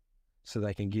together so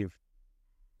they can give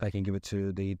it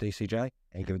to the DCJ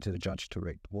and give it to the judge to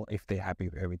read, if they're happy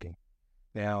with everything.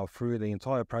 Now, through the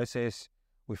entire process,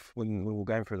 when we were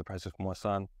going through the process with my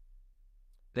son,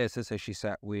 the assessor, she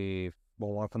sat with my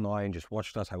wife and I and just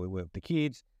watched us how we work with the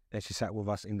kids. Then she sat with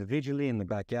us individually in the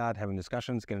backyard, having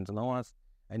discussions, getting to know us,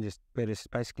 and just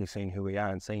basically seeing who we are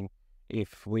and seeing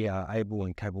if we are able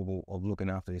and capable of looking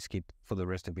after this kid for the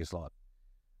rest of his life.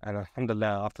 And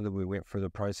alhamdulillah, after we went through the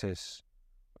process,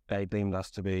 they deemed us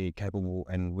to be capable,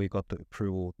 and we got the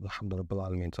approval,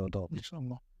 alhamdulillah, to adopt.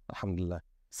 Alhamdulillah.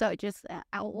 So just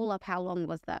all up, how long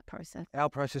was that process? Our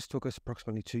process took us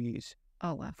approximately 2 years.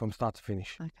 Oh, wow. From start to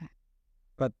finish. Okay.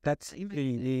 But that's,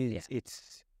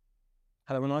 it's,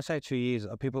 when I say 2 years,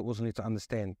 people also need to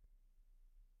understand,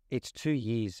 it's 2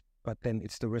 years, but then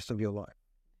it's the rest of your life.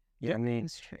 Yeah, I mean,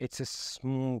 it's a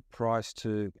small price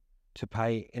to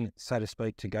pay, so to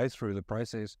speak, to go through the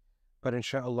process. But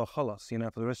inshallah, khalas,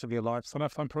 for the rest of your life. It's a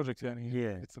lifetime project, yeah.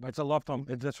 It's a lifetime.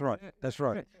 That's right. That's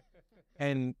right.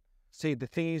 And see, the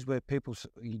thing is where people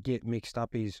get mixed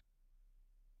up is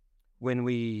when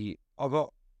I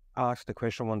got asked the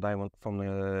question one day from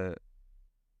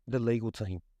the legal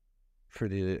team through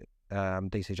the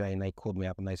DCJ, and they called me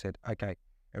up and they said, okay,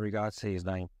 in regards to his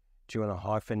name, do you want to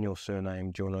hyphen your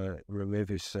surname? Do you want to remove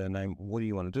his surname? What do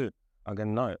you want to do? I go,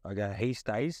 no. I go, he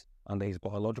stays under his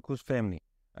biological family.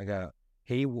 I go,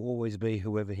 he will always be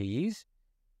whoever he is,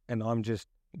 and I'm just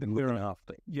looking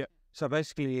after him. Yeah. So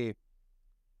basically,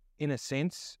 in a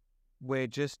sense, we're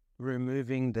just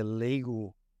removing the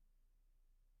legal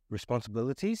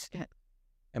responsibilities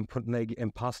and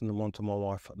passing them on to my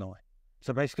wife and I.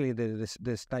 So basically,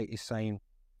 the state is saying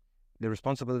the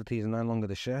responsibility is no longer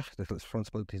the sheikh, the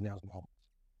responsibility is now Muhammad.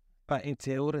 But in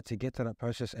order to get to that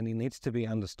process, and it needs to be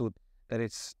understood that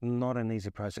it's not an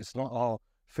easy process. It's not,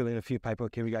 fill in a few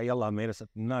paperwork, here we go, yallah, meet us.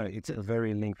 No, it's a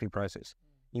very lengthy process.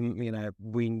 You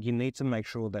need to make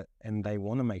sure that, and they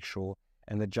want to make sure,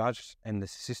 and the judge and the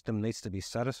system needs to be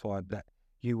satisfied that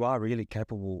you are really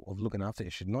capable of looking after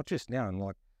it. Not just now, and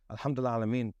like,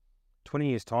 alhamdulillah, 20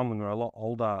 years time when we're a lot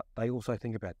older, they also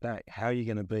think about that. How are you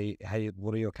going to be?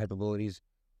 What are your capabilities?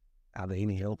 Are there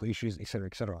any health issues, etc.,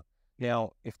 etc.?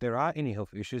 Now, if there are any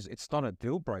health issues, it's not a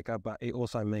deal breaker, but it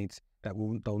also means that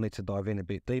they'll need to dive in a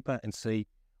bit deeper and see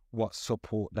what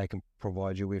support they can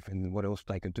provide you with and what else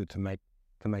they can do to make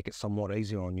it somewhat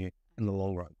easier on you in the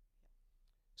long run.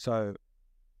 So,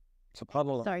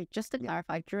 subhanAllah. Sorry, just to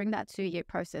clarify, during that 2-year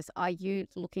process, are you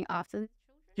looking after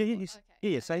the children?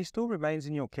 Yeah. So he still remains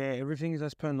in your care. Everything is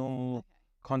as per normal. Okay.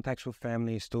 Contacts with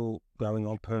family is still going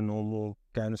on per normal.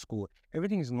 Going to school,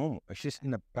 everything is normal. It's just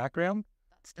in the background.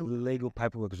 The legal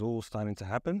paperwork is all starting to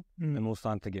happen and all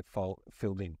starting to get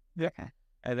filled in. Yeah. Okay.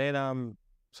 And then,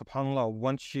 subhanAllah,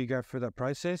 once you go through that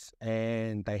process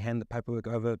and they hand the paperwork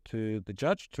over to the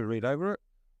judge to read over it,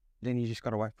 then you just got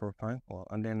to wait for a phone call.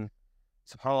 And then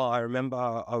SubhanAllah, I remember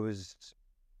I was.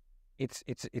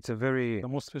 It's a very The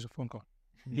most special phone call.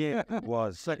 yeah. It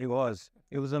was. It was.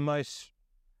 It was the most.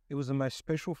 It was the most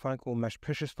special phone call, most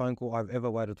precious phone call I've ever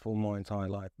waited for in my entire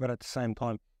life. But at the same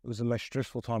time, it was the most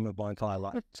stressful time of my entire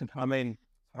life. I mean,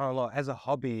 SubhanAllah, as a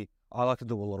hobby, I like to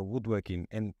do a lot of woodworking,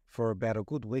 and for about a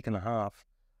good week and a half,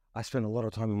 I spent a lot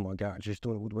of time in my garage just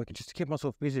doing woodworking, just to keep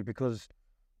myself busy because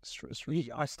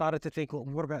I started to think, well,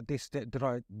 what about this? Did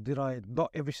I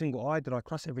dot every single I? Did I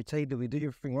cross every T? Did we do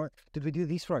everything right? Did we do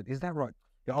this right? Is that right?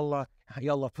 Ya Allah,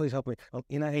 please help me.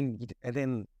 And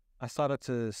then I started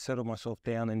to settle myself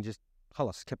down and just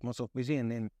kept myself busy.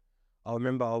 And then I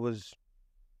remember I was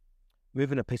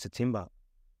moving a piece of timber,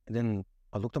 and then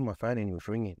I looked on my phone and he was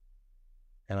ringing,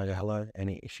 and I go hello,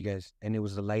 and she goes, and it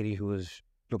was the lady who was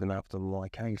looking after my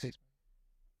case.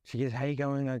 She goes, "How you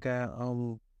going?" I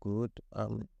go, good.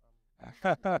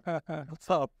 What's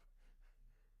up?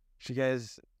 She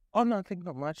goes, "Oh no, I think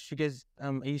not much." She goes,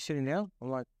 "Are you sitting down?" I'm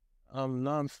like,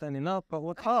 no, I'm standing up, but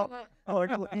what's up? I'm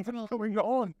like, what's going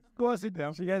on? Go on, sit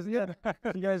down. She goes, yeah.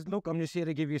 She goes, "Look, I'm just here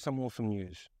to give you some awesome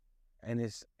news."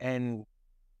 And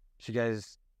she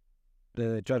goes,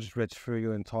 "The judge read through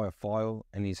your entire file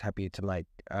and he's happy to make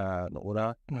an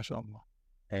order. MashaAllah.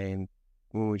 And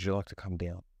when would you like to come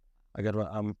down?" I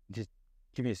go, just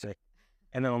give me a sec.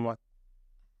 And then I'm like,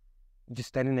 just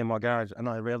standing in my garage, and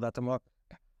I reeled out to my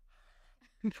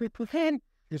hand.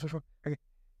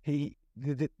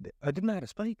 I didn't know how to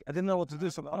speak. I didn't know what to do.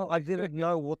 So I didn't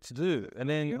know what to do. And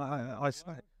then I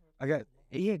go,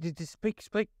 yeah, just speak.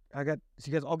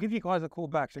 She goes, "I'll give you guys a call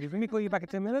back." She goes, "Let me call you back in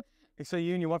 10 minutes. So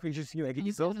you and your wife can just, get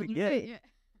yourself. Yeah.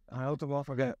 I held them off.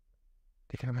 I go,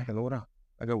 "They can make an order."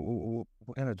 I go,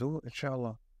 "We're going to do it,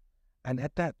 inshallah." And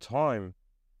at that time,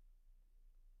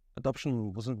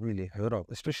 adoption wasn't really heard of,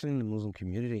 especially in the Muslim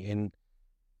community. And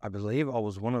I believe I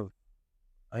was one of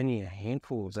only a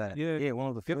handful of that. Yeah, one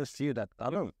of the first few that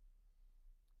done them.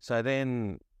 So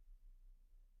then,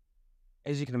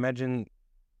 as you can imagine,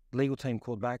 legal team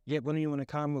called back. "Yeah, when do you want to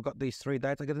come? We've got these 3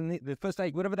 dates." I got the first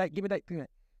date, whatever date, give me a date.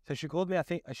 So she called me. I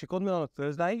think she called me on a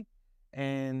Thursday,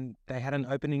 and they had an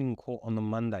opening call on the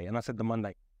Monday, and I said the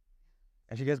Monday.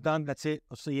 And she goes, "Done. That's it.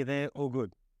 I'll see you there. All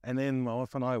good." And then my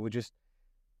wife and I were just.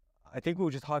 I think we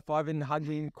were just high-fiving,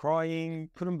 hugging, crying,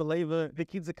 couldn't believe it. The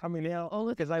kids are coming out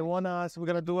because they want us. We're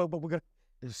going to do it, but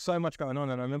there's so much going on.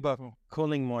 And I remember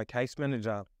calling my case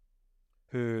manager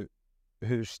who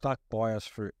stuck by us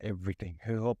through everything,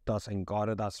 who helped us and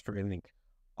guided us through everything.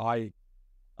 I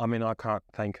mean, I can't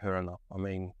thank her enough. I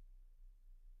mean,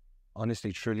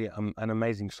 honestly, truly, an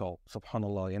amazing soul,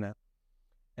 subhanAllah,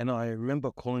 And I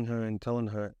remember calling her and telling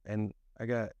her, and I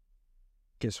go,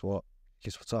 "Guess what?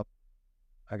 Guess what's up?"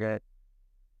 I go,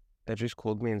 "They just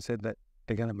called me and said that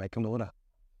they're going to make an order."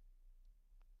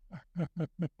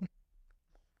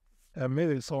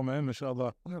 Amazing soul, man.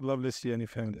 MashaAllah. Lovely to see any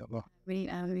family. Allah.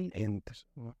 And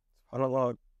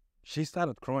subhanAllah, she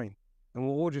started crying, and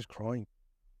we're all just crying.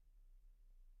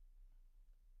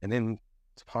 And then,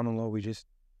 subhanAllah, we just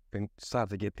then started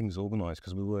to get things organized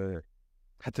because we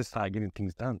had to start getting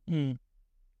things done. I'm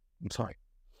sorry.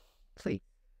 Please.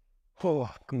 Oh,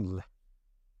 alhamdulillah.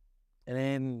 And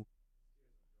then,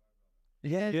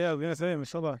 Yeah, we're gonna say,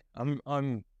 MashaAllah.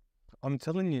 I'm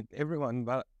telling you, everyone,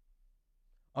 but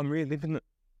I'm reliving it.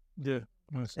 Yeah.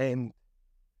 Nice. And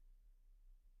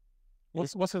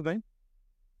What's his name?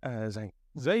 Zain.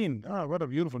 Zain. Ah, what a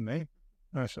beautiful name.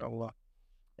 MashaAllah.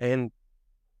 And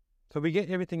so we get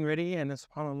everything ready, and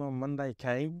subhanAllah, Monday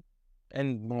came,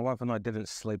 and my wife and I didn't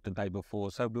sleep the day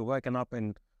before. So we were waking up,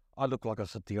 and I looked like a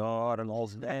satiyar, and I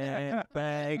was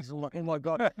bags. I'm like, oh my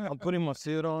God, I'm putting my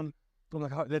suit on. I'm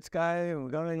like, let's go. And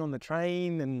we're going on the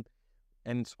train, and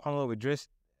subhanAllah, we dressed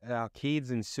our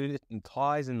kids in suits and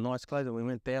ties and nice clothes, and we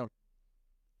went down.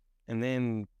 And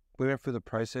then we went through the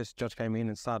process. Judge came in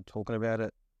and started talking about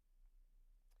it.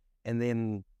 And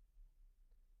then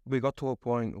we got to a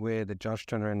point where the judge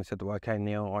turned around and said, "Well, okay,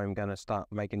 now I'm going to start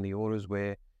making the orders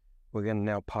where we're going to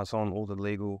now pass on all the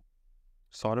legal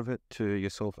side of it to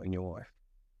yourself and your wife."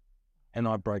 And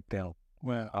I broke down.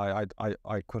 Wow.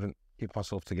 I couldn't keep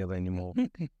myself together anymore.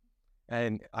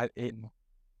 And I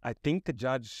think the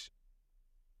judge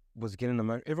was getting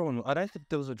emotional. I don't think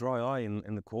there was a dry eye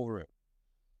in the courtroom.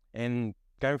 And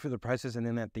going through the process, and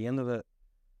then at the end of it,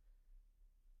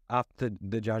 after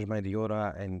the judge made the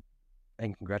order and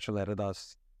congratulated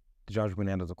us, the judge went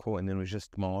out of the court, and then it was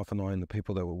just my wife and I and the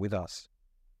people that were with us.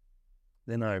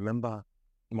 Then I remember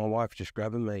my wife just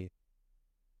grabbing me,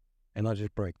 and I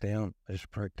just broke down. I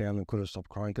just broke down and couldn't stop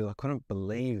crying because I couldn't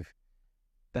believe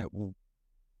that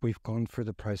we've gone through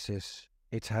the process.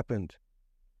 It's happened.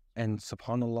 And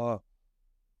subhanAllah,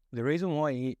 The reason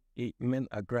why it meant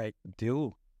a great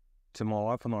deal to my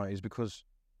wife and I is because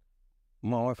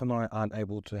my wife and I aren't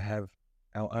able to have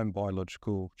our own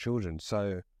biological children.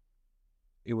 So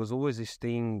it was always this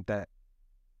thing that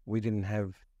we didn't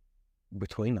have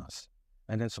between us.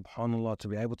 And then subhanAllah, to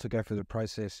be able to go through the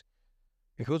process,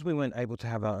 because we weren't able to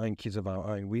have our own kids of our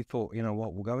own, we thought, you know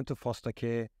what, we'll go into foster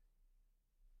care.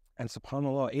 And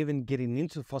subhanAllah, even getting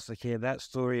into foster care, that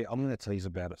story, I'm going to tell you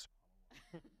about it.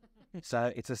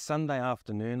 So it's a Sunday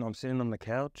afternoon, I'm sitting on the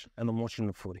couch and I'm watching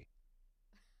the footy.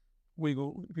 We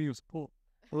support.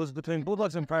 It was between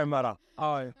Bulldogs and Parramatta.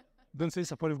 I don't say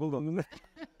supportive Bulldog.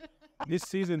 This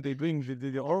season they bring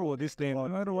the horror this thing.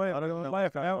 I don't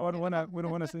want we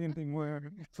don't want to say anything more.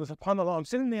 So subhanAllah, I'm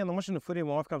sitting there and I'm watching the footy.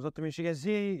 My wife comes up to me. She goes,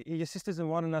 "Yeah, your sister's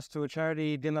inviting us to a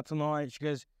charity dinner tonight." She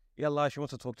goes, "Yallah, she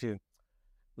wants to talk to you."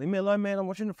 "Leave me alone, man. I'm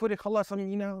watching the footy. Khalas,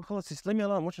 khalas, just leave me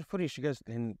alone. I'm watching the footy." She goes,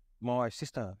 and my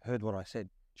sister heard what I said.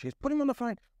 She goes, "Put him on the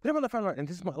phone. Put him on the phone." Right? And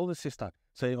this is my older sister.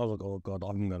 So I was like, "Oh God,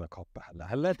 I'm going to cop back.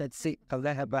 That's it."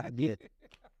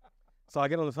 So I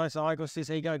get on the phone, so I go, "Sis,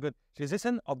 how you going?" Good. She goes,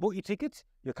 "Listen, I bought you tickets.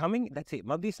 You're coming. That's it.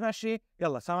 Mabdi smash here.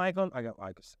 Yalla, salam alaikum."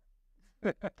 I go.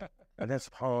 And then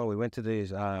subhanAllah, we went to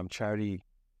this charity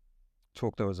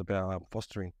talk that was about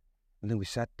fostering. And then we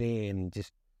sat there and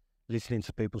just listening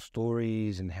to people's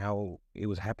stories and how it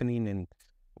was happening. And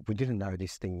we didn't know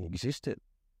this thing existed.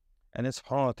 And it's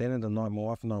hard. At the end of the night, my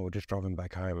wife and I were just driving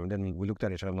back home. And then we looked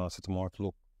at each other and I said to my wife,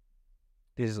 "Look,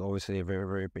 this is obviously a very,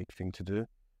 very big thing to do.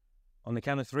 On the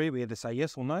count of three, we had to say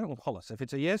yes or no, or khalas. If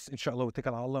it's a yes, inshallah, we take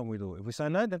Allah and we do it. If we say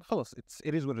no, then khalas,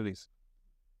 it is what it is."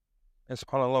 And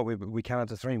subhanAllah, we counted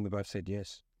to three and we both said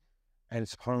yes. And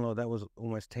subhanAllah, that was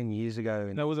almost 10 years ago.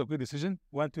 And That was a good decision.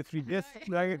 1, 2, 3, yes.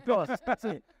 that's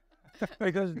it.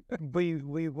 Because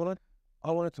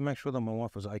I wanted to make sure that my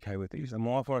wife was okay with this. And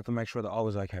my wife wanted to make sure that I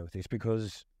was okay with this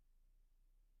because,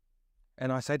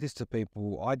 and I say this to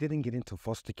people, I didn't get into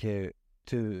foster care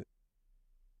to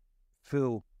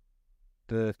fill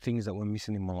the things that were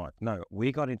missing in my life. No,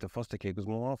 we got into foster care because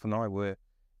my wife and I were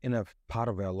in a part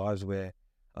of our lives where,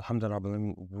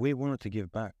 alhamdulillah, we wanted to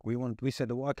give back. We said,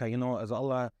 well, okay, you know what, as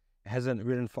Allah hasn't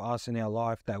written for us in our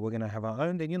life that we're going to have our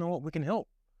own, then you know what, we can help.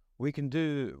 We can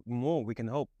do more. We can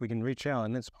help. We can reach out.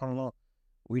 And then subhanAllah,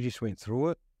 we just went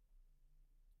through it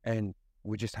and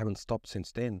we just haven't stopped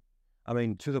since then. I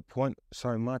mean, to the point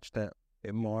so much that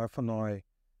my wife and I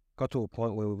got to a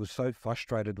point where we were so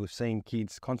frustrated with seeing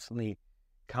kids constantly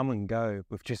come and go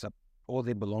with just all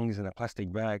their belongings in a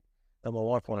plastic bag that my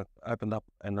wife opened up,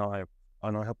 and I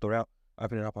helped her out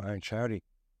opening up our own charity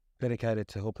dedicated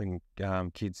to helping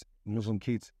kids, Muslim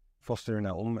kids, fostering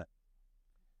our Ummah.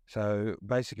 So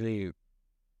basically,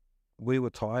 we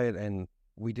were tired and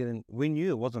we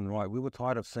knew it wasn't right. We were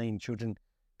tired of seeing children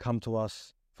come to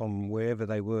us from wherever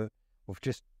they were with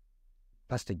just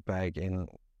plastic bag, and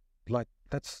like,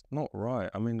 that's not right.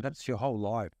 I mean, that's your whole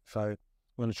life. So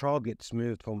when a child gets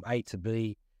moved from A to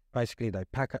B, basically they're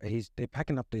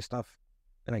packing up their stuff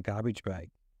in a garbage bag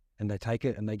and they take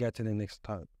it and they go to the next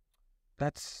home.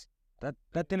 That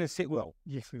didn't sit well.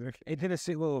 Yes, exactly. It didn't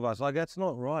sit well with us. Like, that's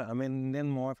not right. I mean,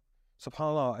 then my wife,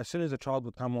 subhanAllah, as soon as a child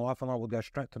would come, my wife and I would go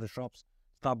straight to the shops,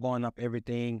 start buying up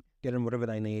everything, get them whatever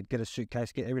they need, get a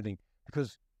suitcase, get everything,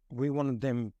 because we wanted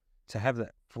them to have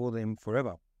that for them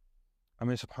forever. I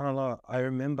mean, subhanAllah, I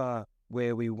remember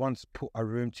where we once put a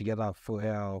room together for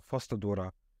our foster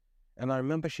daughter, and I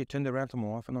remember she turned around to my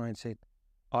wife and I and said,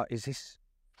 "Is this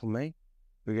for me?"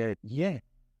 We go, "Yeah."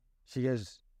 She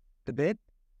goes, "The bed?"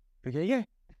 We go, "Yeah."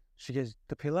 She goes,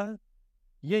 "The pillow?"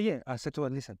 Yeah. I said to her,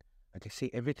 "Listen, I can see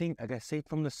everything. I can see it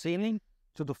from the ceiling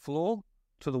to the floor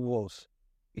to the walls.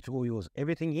 It's all yours.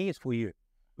 Everything here is for you.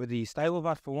 Whether you stay with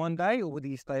us for one day or whether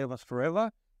you stay with us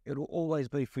forever, it will always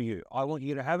be for you. I want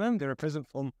you to have them. They're a present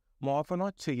from my wife and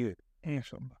I to you."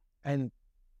 Inshallah. And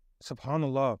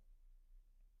subhanAllah,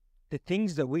 the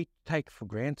things that we take for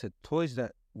granted, toys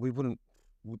that we would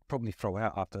probably throw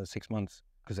out after 6 months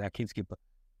because our kids give,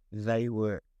 they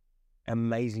were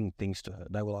amazing things to her.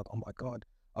 They were like, "Oh my God,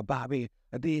 a Barbie,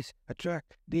 a this, a truck,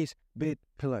 this, bed,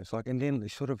 pillows." Like, and then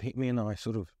it sort of hit me and I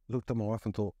sort of looked at my wife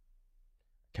and thought,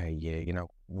 okay, yeah, you know,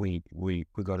 we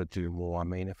got to do more. I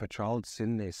mean, if a child's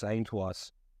sitting there saying to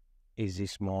us, "Is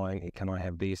this mine? Can I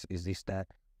have this? Is this that?"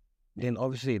 Then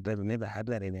obviously they've never had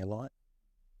that in their life.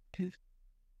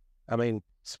 I mean,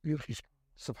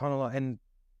 subhanAllah. And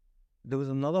there was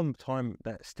another time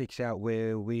that sticks out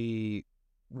where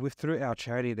through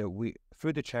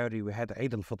the charity we had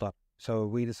Eid al-Fitr. So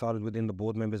we decided within the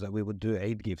board members that we would do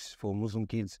Eid gifts for Muslim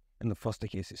kids in the foster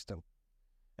care system.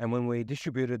 And when we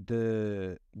distributed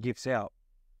the gifts out,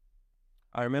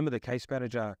 I remember the case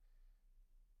manager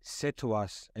said to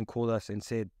us and called us and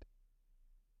said,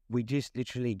 we just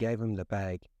literally gave them the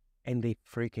bag and they're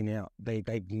freaking out. They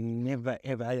never,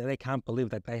 ever, they can't believe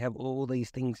that they have all these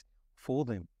things for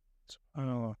them.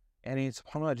 And it's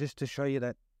just to show you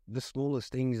that the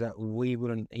smallest things that we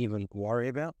wouldn't even worry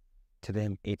about, to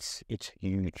them, it's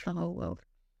huge. Oh, well.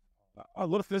 A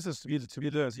lot of this is to be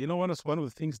this. You know, one of the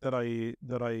things that I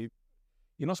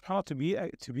you know, subhanAllah,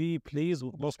 to be pleased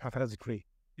with Allah subhanahu wa ta'ala's decree.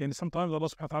 And sometimes Allah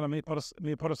subhanahu wa ta'ala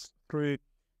may put us through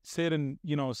certain,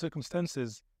 you know,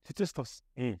 circumstances to test us.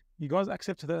 You guys has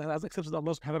accepted Allah subhanahu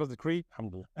wa ta'ala's decree,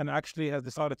 and actually has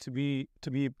decided to be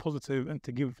positive and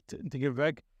to give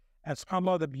back. And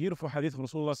subhanAllah, the beautiful hadith of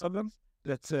Rasulullah sallallahu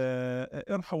that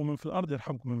irhamu man fil ardi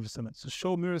yarhamkum man fis sama. So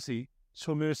show mercy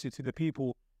to the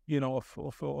people, you know, of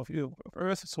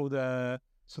earth, so the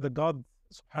God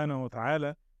subhanahu wa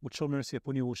ta'ala would show mercy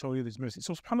upon you, will show you this mercy.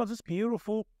 So subhanAllah, this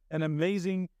beautiful and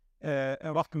amazing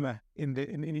rahmah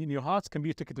in your hearts can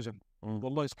be a ticket to Jannah.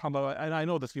 Wallahi, subhanAllah, and I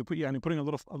know that you're putting a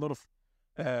lot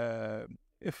of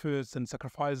efforts and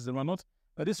sacrifices and whatnot,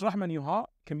 but this rahmah in your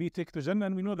heart can be a ticket to Jannah.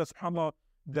 And we know that subhanAllah,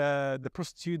 the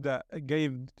prostitute that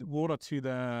gave water to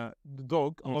the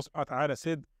dog, Allah subhanahu wa ta'ala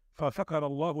said, فَفَكَرَ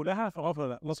اللَّهُ لَهَا فَغَفَرَ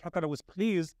لَهَا. Allah subhanahu wa ta'ala was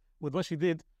pleased with what she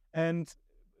did and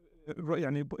put her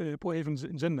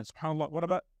in Jannah. SubhanAllah. What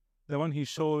about the one he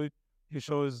shows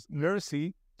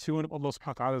mercy to one of Allah subhanahu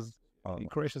wa ta'ala's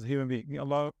gracious human being? May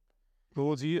Allah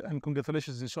reward you and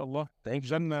congratulations, inshallah. Thank you.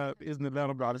 Jannah,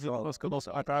 bi'idhnillah rabbil alamin. Ask Allah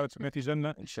subhanahu wa ta'ala to make you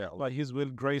Jannah, Inshallah. like His will,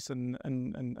 grace and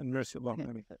mercy. Allah.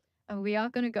 And we are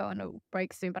going to go on a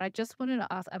break soon, but I just wanted to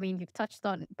ask, I mean,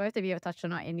 both of you have touched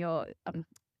on it in your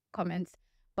comments,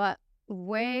 but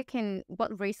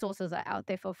what resources are out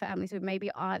there for families who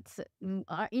maybe are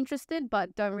interested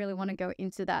but don't really want to go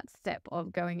into that step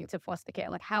of going into foster care?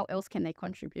 Like, how else can they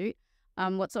contribute?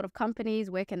 What sort of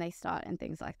companies, where can they start, and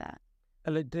things like that?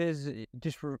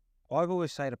 I've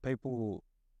always say to people,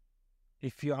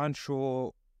 if you're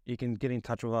unsure, you can get in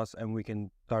touch with us and we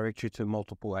can direct you to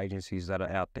multiple agencies that are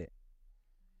out there.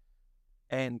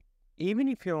 And even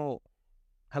if you're,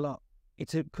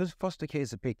 because foster care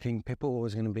is a big thing, people are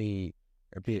always going to be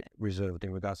a bit reserved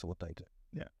in regards to what they do.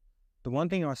 Yeah. The one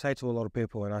thing I say to a lot of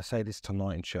people, and I say this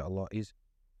tonight, inshallah, is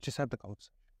just have the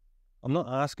conversation. I'm not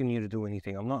asking you to do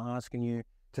anything. I'm not asking you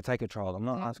to take a child. I'm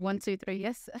not asking. 1, 2, 3,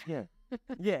 yes. Yeah.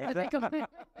 Yeah, exactly.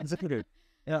 Exactly.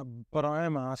 Yeah, but I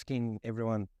am asking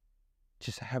everyone,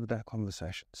 just have that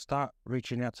conversation. Start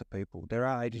reaching out to people. There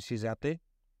are agencies out there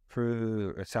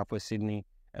through Southwest Sydney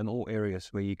and all areas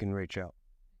where you can reach out.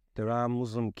 There are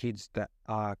Muslim kids that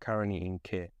are currently in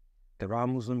care. There are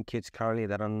Muslim kids currently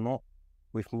that are not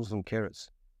with Muslim carers.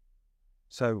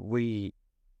 So we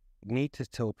need to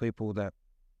tell people that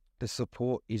the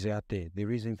support is out there.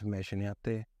 There is information out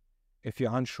there. If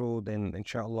you're unsure, then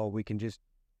inshallah we can just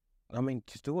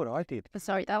do what I did.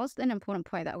 Sorry, that was an important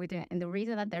point that we didn't. And the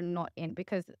reason that they're not in,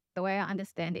 because the way I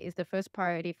understand it is the first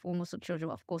priority for Muslim children,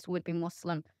 of course, would be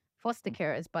Muslim foster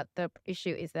carers. But the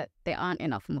issue is that there aren't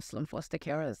enough Muslim foster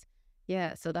carers.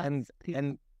 Yeah, so that's...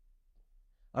 And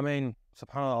I mean,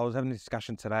 subhanAllah, I was having a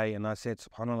discussion today and I said,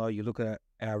 subhanAllah, you look at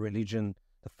our religion,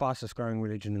 the fastest growing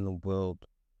religion in the world,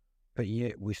 but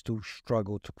yet we still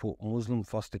struggle to put Muslim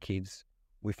foster kids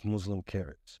with Muslim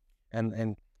carers.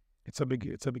 And it's a big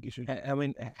issue. I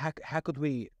mean, how could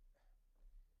we?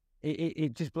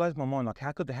 It just blows my mind. Like,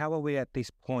 how are we at this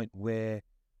point where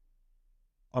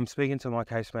I'm speaking to my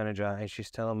case manager and she's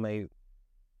telling me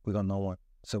we got no one,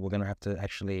 so we're gonna have to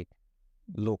actually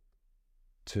look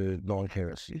to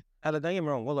non-carers. And don't get me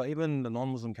wrong. Well, even the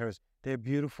non-Muslim carers, they're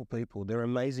beautiful people. They're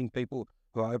amazing people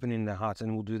who are opening their hearts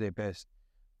and will do their best.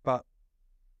 But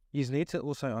you need to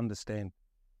also understand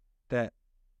that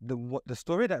the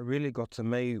story that really got to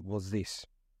me was this.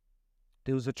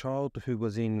 There was a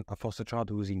foster child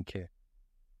who was in care.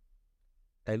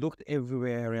 They looked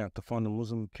everywhere around to find the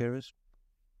Muslim carers.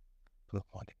 Couldn't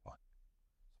find anyone.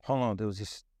 Hold on, there was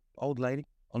this old lady,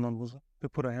 a non-Muslim, who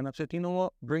put her hand up and said, you know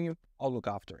what, bring him, I'll look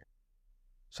after him.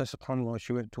 So subhanAllah,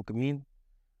 she went and took him in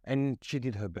and she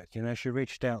did her best. You know, she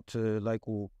reached out to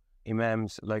local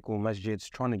imams, local masjids,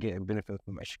 trying to get a benefit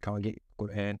from him. She can't get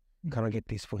good hand. Can I get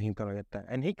this for him? Can I get that?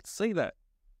 And he could see that.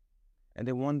 And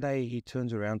then one day he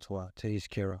turns around to her, to his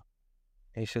carer,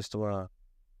 and he says to her,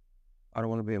 I don't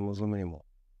want to be a Muslim anymore.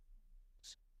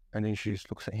 And then she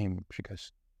just looks at him. She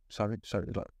goes, sorry.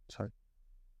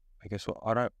 I guess what?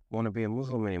 I don't want to be a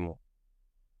Muslim anymore.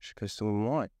 She goes to him,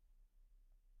 why?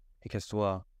 He goes to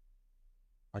her,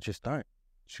 I just don't.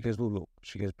 She goes, look.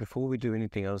 She goes, before we do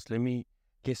anything else, let me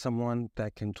get someone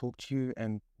that can talk to you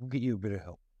and we'll get you a bit of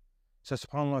help. So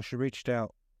subhanAllah, she reached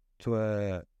out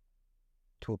to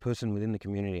to a person within the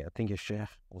community, I think a sheikh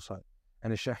also.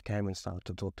 And the sheikh came and started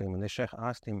to talk to him. And the sheikh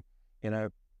asked him,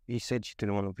 he said she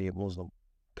didn't want to be a Muslim.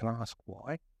 Can I ask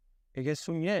why? He goes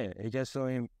to him, yeah. He goes to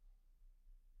him,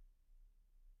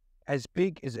 as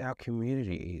big as our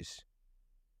community is,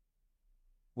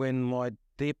 when my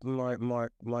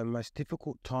most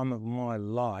difficult time of my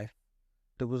life,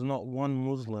 there was not one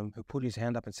Muslim who put his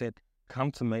hand up and said,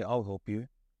 come to me, I'll help you.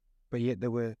 But yet there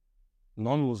were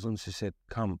non-Muslims who said,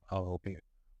 come, I'll help you.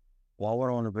 Why would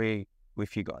I want to be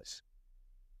with you guys?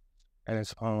 And then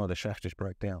subhanAllah, the sheikh just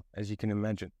broke down, as you can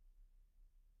imagine.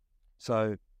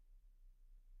 So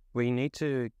we need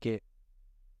to get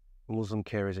Muslim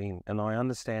carers in. And I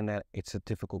understand that it's a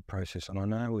difficult process. And I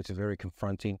know it's very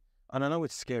confronting. And I know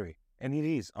it's scary. And it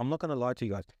is. I'm not going to lie to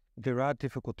you guys. There are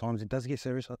difficult times. It does get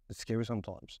scary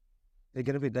sometimes. There are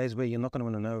going to be days where you're not going to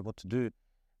want to know what to do.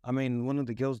 I mean, one of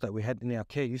the girls that we had in our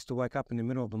care used to wake up in the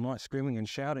middle of the night screaming and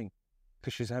shouting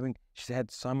because she's had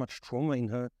so much trauma in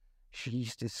her. She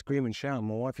used to scream and shout.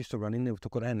 My wife used to run in there with the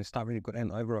Quran and start reading the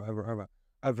Quran over.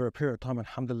 Over a period of time,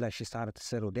 alhamdulillah, she started to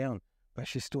settle down, but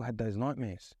she still had those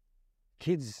nightmares.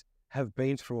 Kids have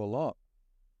been through a lot,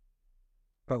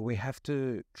 but we have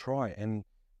to try. And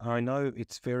I know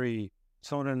it's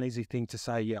not an easy thing to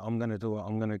say, yeah, I'm going to do it.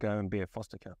 I'm going to go and be a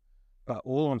foster care. But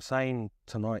all I'm saying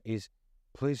tonight is,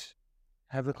 please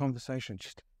have a conversation.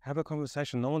 Just have a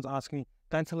conversation. No one's asking.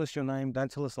 Don't tell us your name. Don't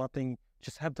tell us nothing.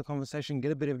 Just have the conversation,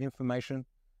 get a bit of information,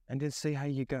 and then see how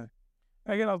you go.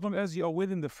 Again, as long as you are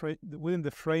within the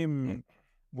framework,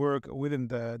 within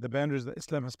the boundaries that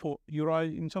Islam has put, you're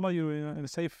right. Inshallah, you're in a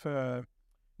safe.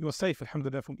 You are safe,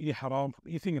 alhamdulillah, from any haram, from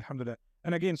anything, alhamdulillah.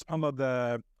 And again,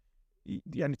 subhanallah,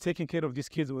 taking care of these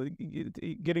kids,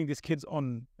 getting these kids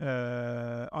on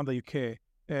under your care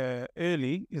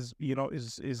early is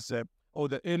the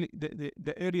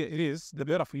earlier it is, the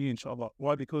better for you, inshallah.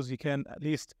 Why? Because you can at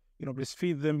least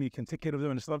breastfeed them, you can take care of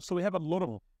them and stuff. So we have a lot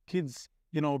of kids,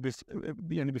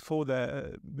 before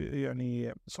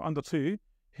so under 2,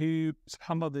 who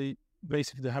subhanallah they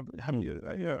basically have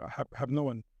no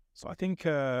one. So I think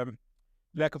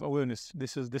lack of awareness.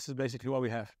 This is basically what we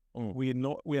have. We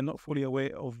are not fully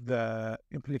aware of the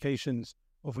implications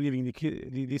of leaving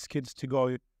these kids to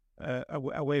go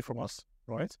away from us,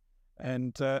 right?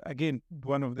 And again,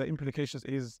 one of the implications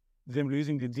is them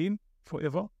losing the deen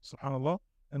forever, subhanallah.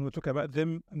 And we'll talk about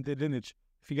them and their lineage.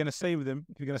 If you're going to save them,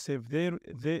 if you're going to save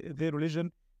their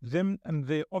religion, them and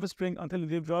their offspring until the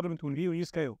day of judgment will be on your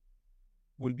scale.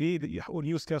 Will be on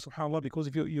your scale, subhanAllah, because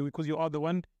because you are the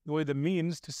one, you are the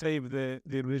means to save their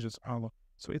religion, subhanAllah.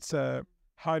 So it's a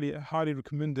highly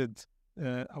recommended,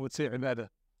 I would say, ibadah.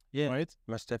 Yeah, right?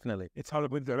 Most definitely. It's highly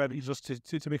recommended ibadah, just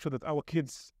to make sure that our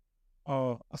kids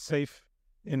are safe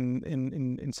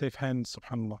in safe hands,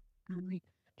 subhanAllah.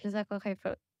 Jazakallah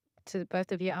khair to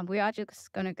both of you. We are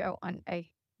just going to go on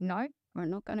no, we're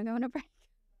not going to go on a break.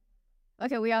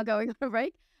 Okay, we are going on a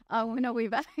break. We'll be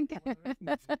back.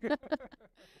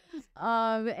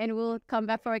 And we'll come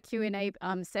back for a Q&A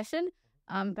session.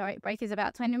 Break is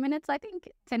about 20 minutes, I think.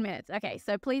 10 minutes. Okay,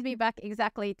 so please be back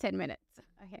exactly 10 minutes.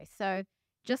 Okay, so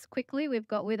just quickly, we've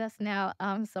got with us now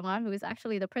someone who is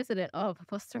actually the president of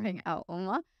Fostering Our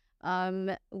Ummah.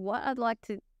 What I'd like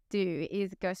to do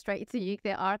is go straight to you.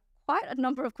 There are quite a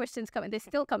number of questions coming. They're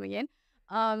still coming in.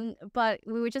 But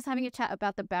we were just having a chat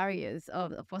about the barriers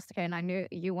of foster care, and I knew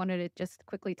you wanted to just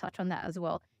quickly touch on that as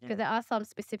well, because there are some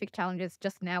specific challenges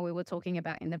just now we were talking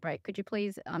about in the break. Could you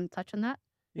please touch on that?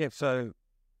 Yeah, so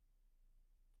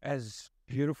as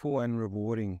beautiful and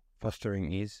rewarding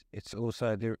fostering is, it's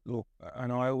also there. Look,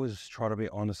 and I always try to be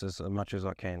honest as much as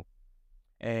I can.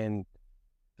 And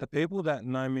the people that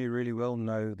know me really well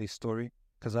know this story,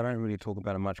 because I don't really talk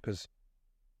about it much, because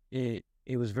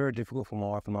it was very difficult for my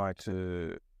wife and I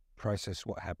to process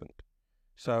what happened.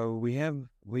 So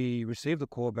we received a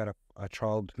call about a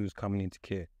child who's coming into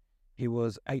care. He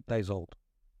was 8 days old,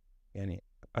 and a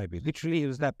baby. Literally, he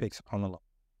was that big, subhanAllah.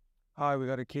 Hi, we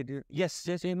got a kid here. Yes,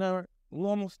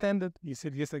 normal standard. He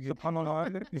said, yes,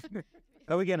 subhanAllah.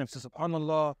 So again, it's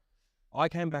subhanAllah. I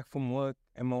came back from work,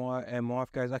 and my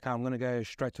wife goes, okay, I'm going to go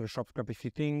straight to the shop, grab a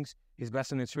few things. His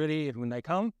bassinet's ready. And when they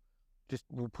come,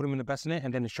 we'll put him in the bassinet,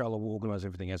 and then inshallah we'll organise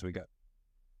everything as we go.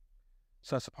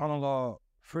 So subhanAllah,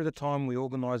 through the time we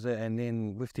organised it, and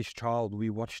then with this child, we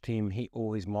watched him hit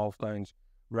all his milestones,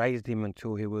 raised him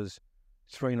until he was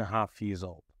 3.5 years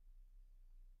old.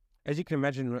 As you can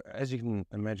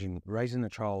imagine, raising a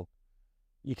child,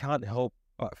 you can't help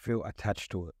but feel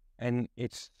attached to it. And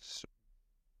it's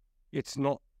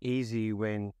not easy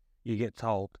when you get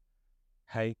told,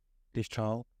 hey, this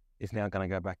child is now going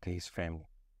to go back to his family.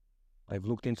 They've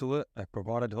looked into it, they've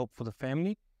provided help for the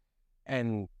family,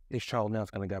 and this child now is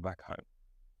going to go back home.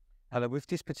 And with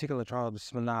this particular child,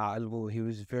 Bismillah, he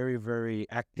was very, very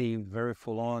active, very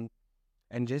full on.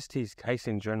 And just his case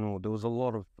in general, there was a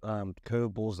lot of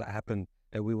curveballs that happened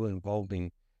that we were involved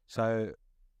in. So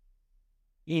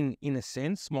in a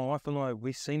sense, my wife and I,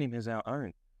 we've seen him as our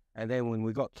own. And then when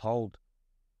we got told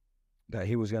that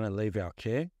he was going to leave our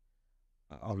care,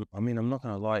 I mean, I'm not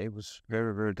going to lie, it was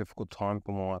very, very difficult time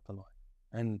for my wife and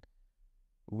I. And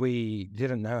we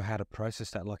didn't know how to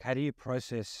process that. Like, how do you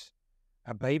process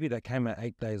a baby that came at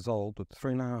 8 days old, with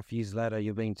 3.5 years later,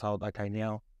 you're being told, okay,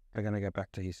 now they're going to go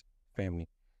back to his family.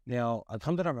 Now,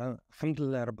 alhamdulillah,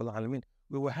 Rabbil Alameen,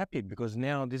 we were happy because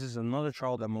now this is another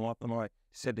child that my wife and I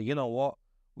said that, you know what,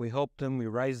 we helped him, we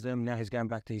raised him, now he's going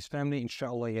back to his family.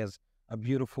 Inshallah, he has a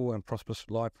beautiful and prosperous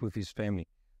life with his family.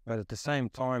 But at the same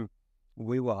time,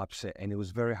 we were upset, and it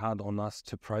was very hard on us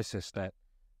to process that.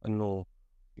 And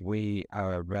we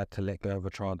are about to let go of a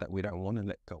child that we don't want to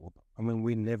let go of. I mean,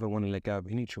 we never want to let go of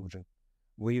any children.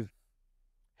 We've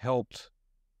helped,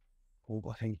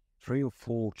 I think, 3 or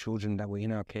 4 children that were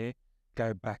in our care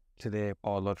go back to their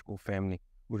biological family,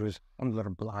 which was,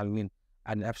 alhamdulillah,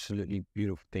 and absolutely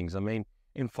beautiful things. I mean,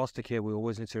 in foster care, we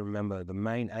always need to remember the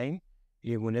main aim,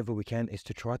 whenever we can, is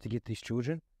to try to get these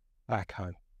children back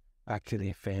home, back to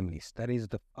their families. That is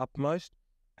the utmost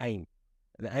aim.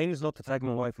 The aim is not to take them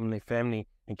away from their family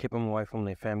and keep them away from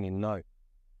their family. No.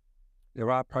 There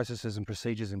are processes and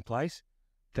procedures in place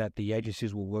that the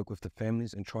agencies will work with the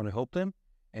families and trying to help them,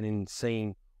 and in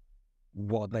seeing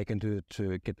what they can do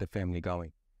to get the family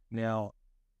going. Now,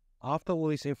 after all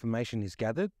this information is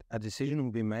gathered, a decision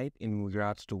will be made in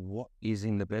regards to what is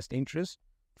in the best interest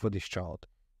for this child.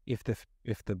 If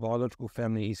the biological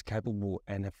family is capable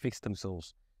and have fixed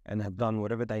themselves and have done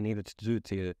whatever they needed to do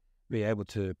to be able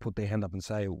to put their hand up and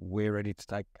say, we're ready to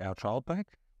take our child back,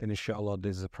 then inshallah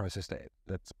there's a process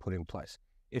that's put in place.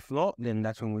 If not, then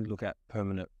that's when we look at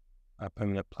permanent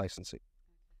placency.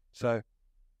 So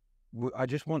I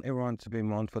just want everyone to be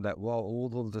mindful that while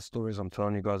all of the stories I'm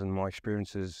telling you guys and my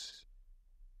experiences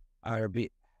are a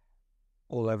bit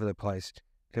all over the place,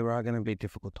 there are going to be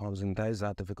difficult times, and those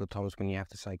are difficult times when you have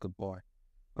to say goodbye.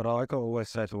 But like I always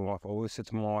say to my wife, I always say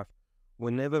to my wife, we're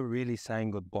never really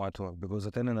saying goodbye to her, because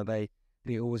at the end of the day,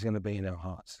 they're always going to be in our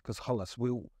hearts. Because khalas,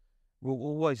 we'll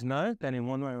always know that in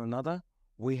one way or another,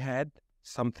 we had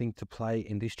something to play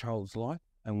in this child's life,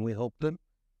 and we helped them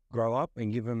grow up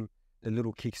and give them the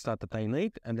little kickstart that they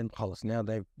need, and then khalas, now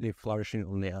they're flourishing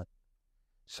on their own.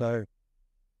 So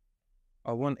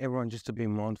I want everyone just to be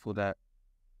mindful that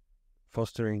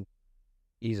fostering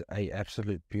is a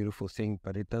absolute beautiful thing,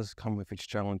 but it does come with its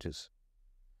challenges.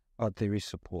 But there is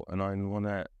support, and I want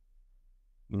to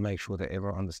make sure that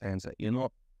everyone understands that you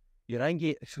don't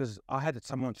get, because I had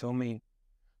someone tell me,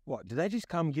 what, did they just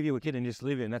come give you a kid and just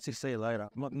leave it and that's it, see you later?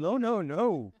 I'm like,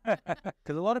 no.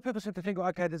 Because a lot of people seem to think,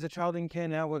 okay, there's a child in care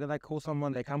now, where they call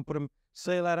someone, they come put them,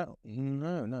 see you later.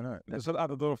 No. There's out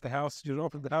the door of the house, you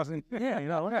open the house and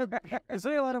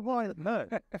See you later, boy. No.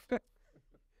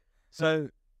 So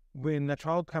when a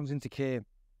child comes into care,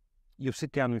 you'll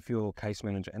sit down with your case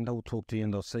manager and they'll talk to you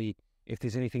and they'll see if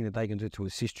there's anything that they can do to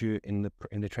assist you in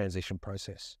the transition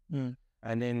process. Mm.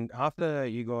 And then after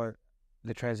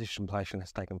the transition plan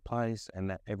has taken place and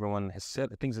that everyone has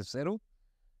things have settled,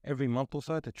 every month or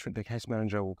so, the case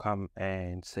manager will come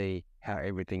and see how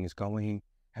everything is going,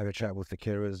 have a chat with the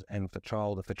carers and with the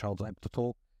child, if the child's able to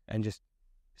talk, and just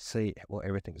see how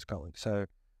everything is going. So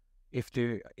if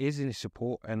there is any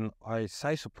support, and I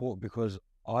say support because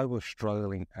I was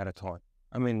struggling at a time.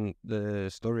 I mean, the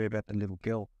story about the little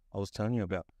girl I was telling you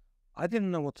about, I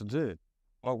didn't know what to do.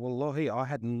 Oh, wallahi, I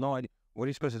had no idea. What are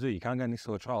you supposed to do? You can't go next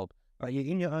to a child. But you're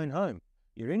in your own home.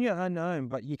 You're in your own home,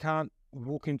 but you can't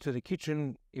walk into the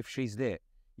kitchen if she's there.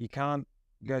 You can't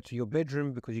go to your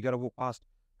bedroom because you got to walk past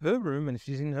her room, and if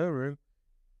she's in her room,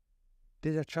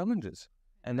 there are challenges.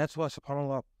 And that's why,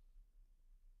 subhanAllah,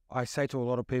 I say to a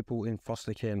lot of people in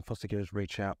foster care, and foster carers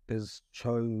reach out, there's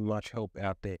so much help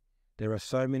out there. There are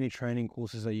so many training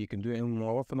courses that you can do, and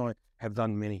more often I have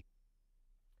done many.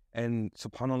 And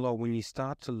subhanAllah, when you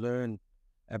start to learn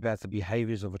about the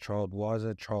behaviors of a child, why is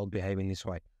a child behaving this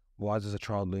way? Why does a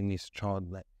child doing this,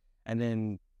 child that? And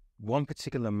then one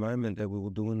particular moment that we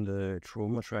were doing the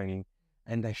trauma training,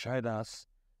 and they showed us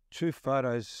 2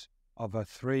 photos of a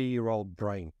 3-year-old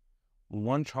brain.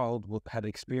 One child had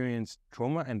experienced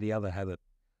trauma and the other hadn't.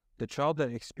 The child that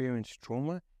experienced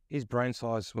trauma, his brain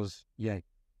size was,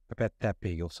 about that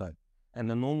big or so. And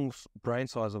the normal brain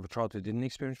size of a child who didn't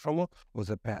experience trauma was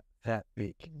about that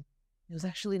big. It was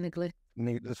actually neglect.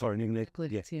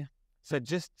 Neglect. Yeah. So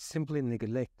just simply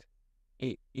neglect,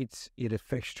 it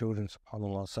affects children,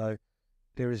 subhanAllah. So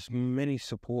there is many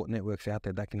support networks out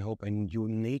there that can help, and you'll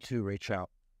need to reach out.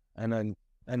 And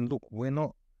look, we're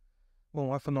not, well,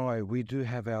 my wife and I, we do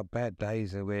have our bad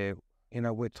days where,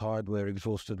 we're tired, we're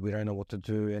exhausted, we don't know what to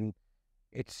do. And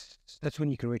that's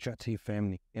when you can reach out to your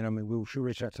family. She'll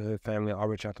reach out to her family, I'll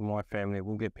reach out to my family,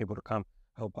 we'll get people to come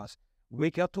help us. We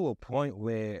got to a point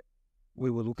where we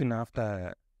were looking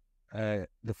after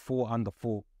the 4 under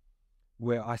 4,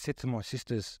 where I said to my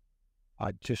sisters,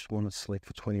 I just want to sleep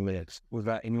for 20 minutes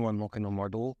without anyone knocking on my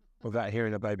door, without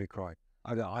hearing a baby cry.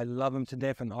 I love him to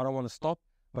death and I don't want to stop,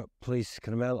 but please,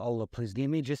 Allah, please give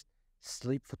me just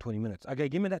sleep for 20 minutes. Okay,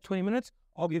 give me that 20 minutes,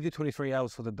 I'll give you 23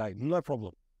 hours for the day, no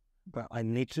problem. But I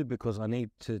need to, because I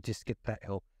need to just get that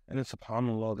help. And then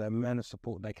subhanAllah, the amount of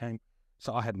support they came.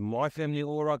 So I had my family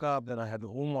all rock up, then I had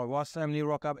all my wife's family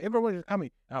rock up, everybody was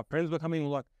coming. Our friends were coming,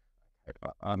 like,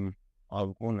 I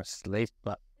want to sleep,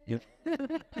 but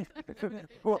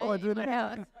what do I do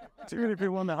now? Too many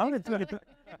people on the hundred.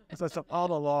 So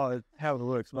subhanAllah is how it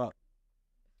works. But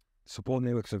support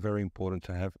networks are very important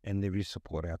to have, and there is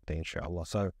support out there, inshallah.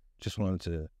 So just wanted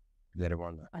to let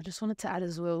everyone know. I just wanted to add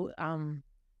as well,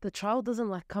 the child doesn't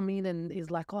like come in and is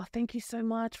like, oh, thank you so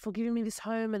much for giving me this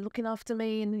home and looking after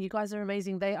me, and you guys are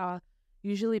amazing. They are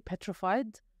usually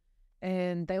petrified,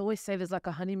 and they always say there's like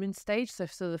a honeymoon stage. So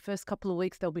the first couple of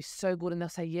weeks, they'll be so good and they'll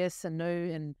say yes and no,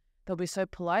 and they'll be so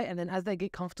polite. And then as they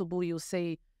get comfortable, you'll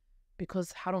see,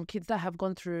 because kids that have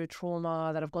gone through trauma,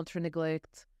 that have gone through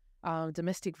neglect,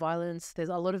 domestic violence, there's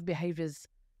a lot of behaviors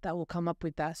that will come up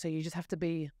with that. So you just have to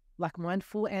be like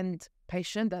mindful and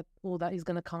patient that all that is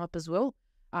going to come up as well.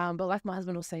 But like my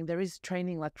husband was saying, there is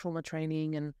training, like trauma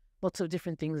training and lots of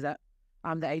different things that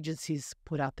the agencies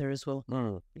put out there as well.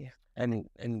 Yeah. And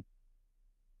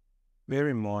bear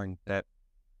in mind that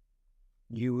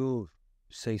you will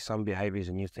see some behaviors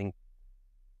and you think,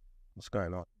 what's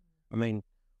going on? I mean,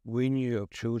 we knew of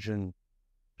children,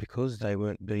 because they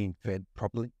weren't being fed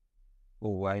properly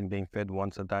or weren't being fed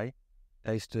once a day,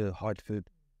 they used to hide food.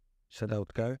 So they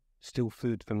would go, steal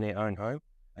food from their own home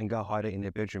and go hide it in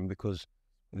their bedroom, because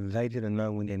they didn't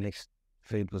know when their next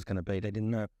food was going to be. They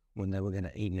didn't know when they were going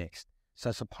to eat next. So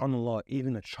subhanAllah,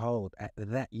 even a child at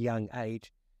that young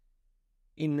age,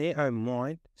 in their own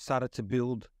mind, started to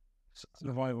build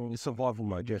survival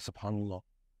mode. Yeah, subhanAllah.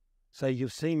 So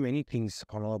you've seen many things,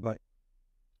 subhanAllah, but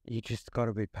you just got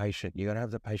to be patient. You got to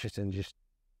have the patience and just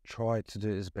try to do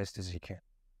it as best as you can.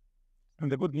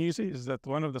 And the good news is that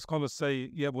one of the scholars say,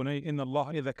 "Ya bunay, inna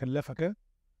Allah idha kallafaka,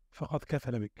 faqad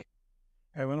kafala bik."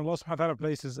 And when Allah subhanahu wa ta'ala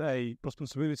places a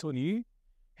responsibility on you,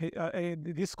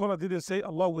 this scholar didn't say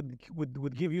Allah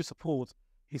would give you support.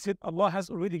 He said Allah has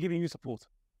already given you support.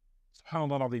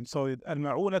 Subhanallah al-Azim. So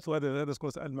al-ma'unatu, the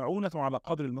scholar said, al-ma'unatu ala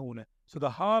qadr al-ma'una. So the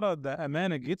harder the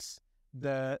amana gets,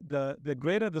 the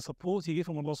greater the support you get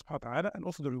from Allah subhanahu wa ta'ala, and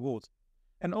also the reward.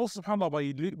 And also subhanallah,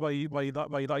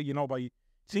 by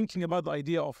thinking about the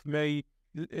idea of the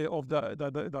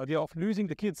idea of losing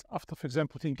the kids after, for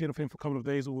example, taking care of him for a couple of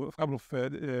days or a couple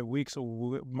of weeks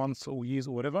or months or years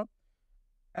or whatever.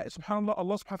 SubhanAllah,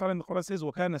 Allah subhanahu wa ta'ala in the Quran says,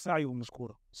 وَكَانَ سَعْيُهُمْ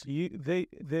مَشْكُورًا. So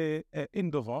their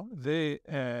endeavor, their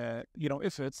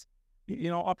efforts,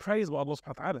 are praised by Allah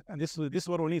subhanahu wa ta'ala. And this is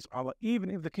what we need, subhanAllah.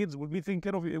 Even if the kids will be taking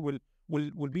care of you,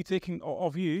 will be taking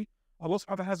of you, Allah subhanahu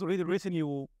wa ta'ala has already written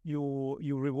your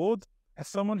reward as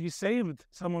someone who saved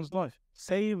someone's life.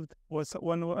 Saved,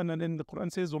 and in the Quran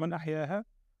says, وَمَنْ أَحْيَاهَا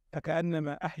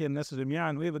فَكَأَنَّمَا أَحْيَا النَّاسَ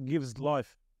جَمِيعًا. Whoever gives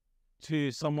life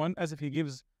to someone as if he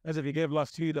gave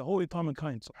life to you, the whole entire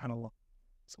mankind, subhanAllah.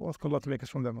 So ask Allah to make us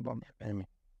from them. Amen.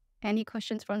 Any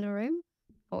questions from the room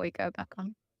before we go back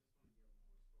on?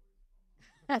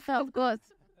 Of course.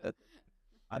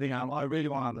 I think I really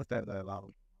want to understand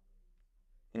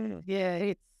that. Yeah,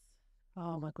 it's,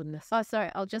 oh my goodness. Oh, sorry,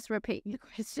 I'll just repeat the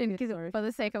question for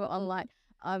the sake of it online.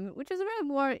 Which is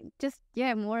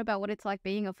really more about what it's like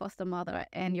being a foster mother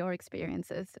and your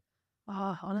experiences.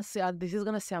 Oh, honestly, this is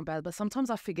going to sound bad, but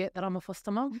sometimes I forget that I'm a foster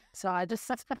mom. So I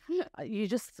just,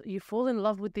 you fall in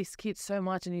love with these kids so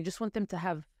much and you just want them to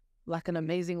have like an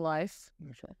amazing life.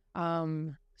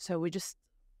 So we just,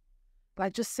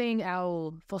 like just seeing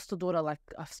our foster daughter, like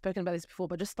I've spoken about this before,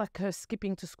 but just like her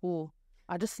skipping to school,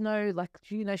 I just know like,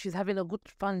 she's having a good,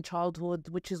 fun childhood,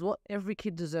 which is what every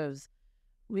kid deserves.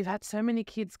 We've had so many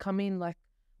kids come in like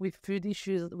with food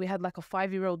issues. We had like a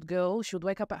 5-year-old girl. She would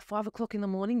wake up at 5 o'clock in the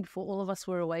morning before all of us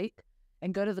were awake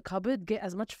and go to the cupboard, get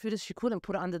as much food as she could and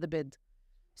put it under the bed.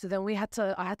 So then I had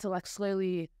to like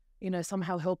slowly,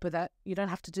 somehow help her that you don't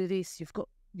have to do this. You've got,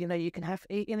 you can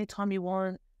eat anytime you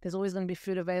want. There's always going to be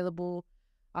food available.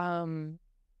 There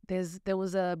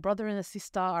was a brother and a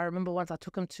sister. I remember once I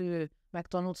took them to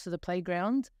McDonald's to the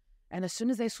playground And as soon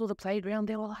as they saw the playground,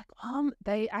 they were like,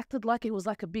 they acted like it was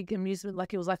like a big amusement,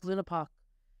 like it was like Luna Park.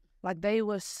 Like they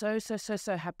were so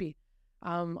happy.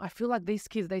 I feel like these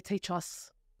kids, they teach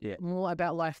us more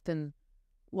about life than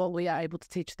what we are able to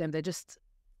teach them. They just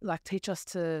like teach us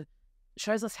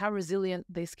shows us how resilient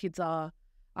these kids are,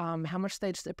 how much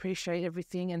they just appreciate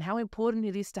everything, and how important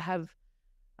it is to have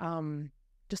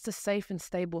just a safe and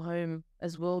stable home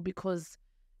as well, because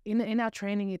in our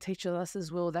training, it teaches us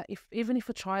as well that even if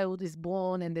a child is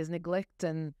born and there's neglect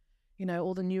and, you know,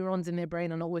 all the neurons in their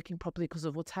brain are not working properly because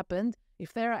of what's happened,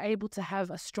 if they're able to have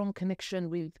a strong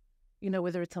connection with, you know,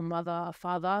 whether it's a mother, a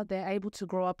father, they're able to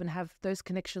grow up and have those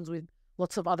connections with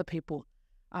lots of other people.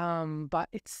 But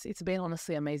it's been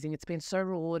honestly amazing. It's been so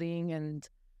rewarding, and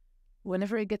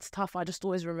whenever it gets tough, I just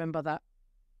always remember that,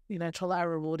 you know, inshallah, our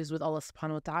reward is with Allah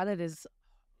subhanahu wa ta'ala. There's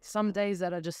some days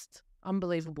that are just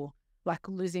unbelievable. Like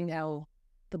losing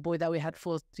the boy that we had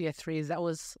for 3 years. That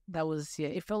was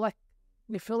it felt like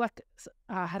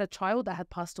I had a child that had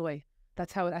passed away.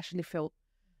 That's how it actually felt.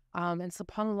 And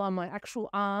subhanAllah, my actual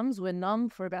arms were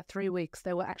numb for about 3 weeks.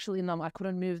 They were actually numb. I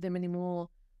couldn't move them anymore.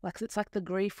 Like it's like the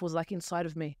grief was like inside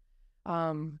of me.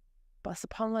 But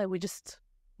subhanAllah, we just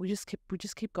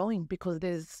keep going, because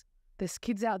there's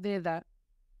kids out there that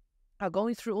are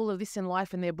going through all of this in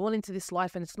life, and they're born into this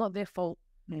life, and it's not their fault.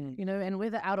 You know, and we're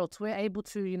the adults. We're able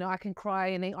to, you know, I can cry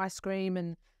and eat ice cream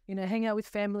and, you know, hang out with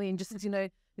family and just, you know,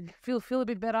 feel a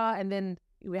bit better. And then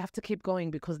we have to keep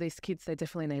going, because these kids, they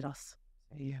definitely need us.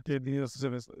 Yeah, they need us.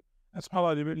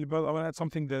 SubhanAllah, I want to add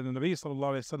something that the Nabi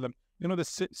sallallahu alayhi wa sallam, you know, the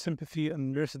sympathy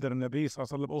and mercy that the Nabi sallallahu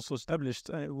alayhi wa sallam also established,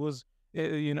 it was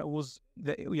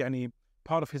the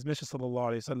part of his mission sallallahu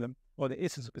alayhi wa sallam, or the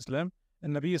essence of Islam.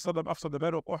 And Nabi sallallahu alayhi wa sallam, after the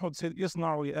battle of Uhud, said,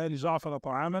 يصنع لآل جعفر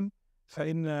طعاما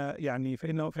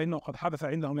فإنه قد حدث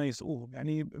عندهم ما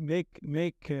يسؤوهم.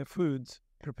 Make foods,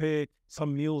 prepare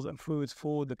some meals and foods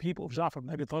for the people of Ja'far ibn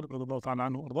Abi Talib radiallahu ta'ala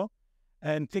anhu arda,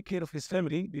 and take care of his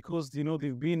family, because, you know,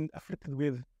 they've been afflicted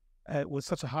with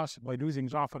such a hardship by losing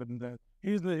Ja'far. And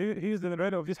here's the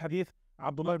narrator of this hadith,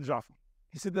 Abdullah ibn Ja'far.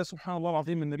 He said that subhanAllah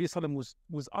al-Azim, and Nabi sallam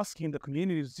was asking the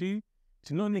community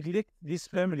to not neglect these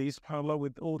families, subhanAllah,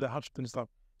 with all the hardship and stuff.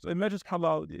 So imagine,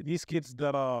 subhanAllah, these kids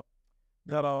that are,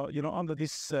 you know, under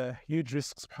this huge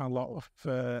risk, subhanAllah, of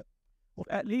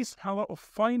at least, subhanAllah, of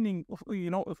finding, of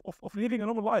living a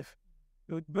normal life.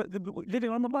 But living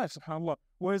a normal life, subhanAllah.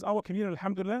 Whereas our community,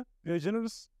 alhamdulillah, very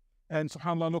generous. And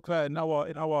subhanAllah, look in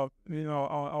our you know,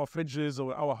 our fridges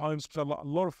or our homes, subhanAllah, a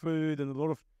lot of food and a lot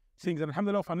of things. And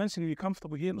alhamdulillah, financially we're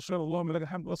comfortable here. Inshallah, Allah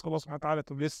subhanahu wa ta'ala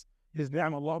to bless his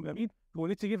ni'am, Allahumma ameen. We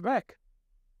need to give back.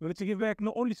 We need to give back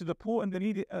not only to the poor and the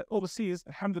needy overseas,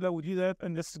 alhamdulillah, we do that,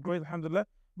 and this is great, alhamdulillah,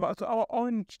 but to our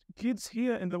own kids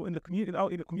here in the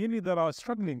community that are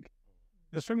struggling.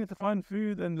 They're struggling to find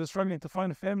food, and they're struggling to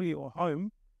find a family or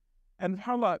home. And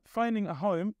alhamdulillah, finding a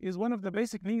home is one of the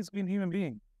basic needs of being a human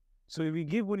being. So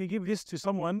when you give this to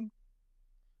someone,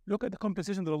 look at the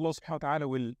compensation that Allah subhanahu wa ta'ala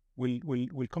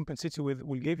will compensate you with,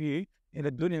 will give you in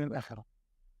the dunya and akhirah.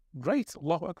 Great,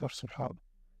 Allahu Akbar, subhanAllah.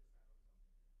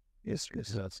 Yes,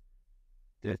 that's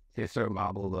it's so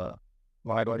marvel.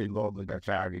 Why don't you go with the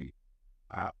charity?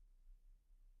 I'm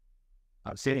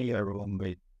sitting in a room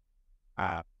with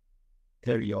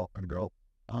 30-year-old girl.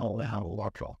 Oh, how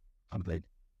watchful. I'm like,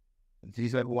 she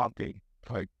said one thing,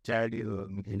 like charity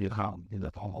in your home in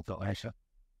the form of donation.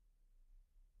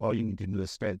 All you need to do is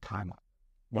spend time on.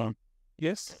 Well,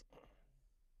 yes.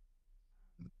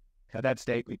 At that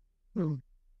statement,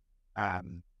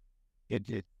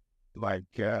 it like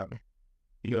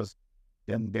because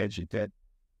then she said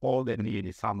all they need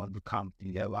is someone to come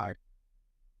to their life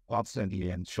constantly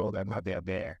and show them that they're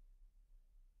there.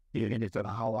 Even if it's an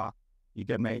hour, you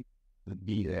can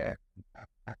be there,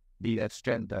 be that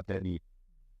strength that they need.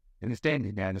 And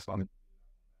standing there, just like,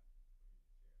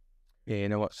 yeah, you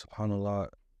know what, subhanAllah,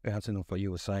 bouncing off what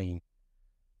you were saying,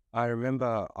 I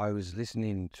remember I was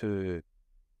listening to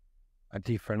a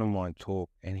dear friend of mine talk,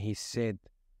 and he said,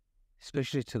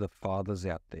 especially to the fathers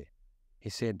out there, he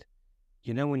said,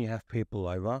 you know, when you have people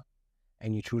over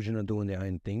and your children are doing their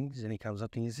own things, and he comes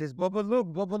up to you and he says, Baba,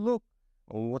 look.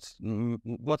 Or what's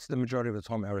the majority of the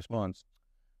time our response?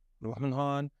 Rahman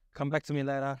Han, come back to me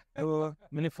later.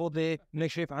 Minute for there,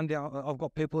 next shift, I've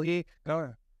got people here.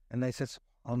 Go. And they said,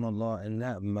 subhanAllah, in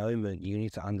that moment, you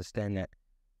need to understand that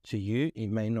to you, it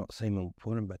may not seem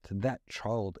important, but to that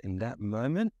child in that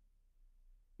moment,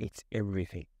 it's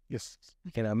everything. Yes.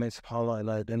 You know, I mean,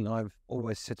 subhanAllah, and I've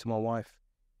always said to my wife,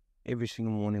 every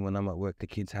single morning when I'm at work, the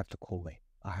kids have to call me.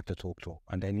 I have to talk to them.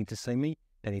 And they need to see me,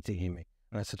 they need to hear me.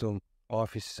 And I said to them, my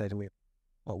wife used to say to me,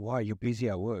 well, why? You're busy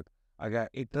at work. I go,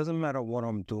 it doesn't matter what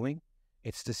I'm doing.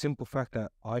 It's the simple fact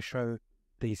that I show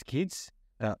these kids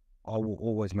that I will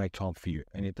always make time for you.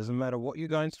 And it doesn't matter what you're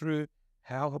going through,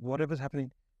 whatever's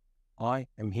happening, I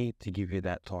am here to give you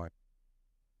that time.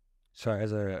 So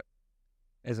as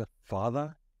a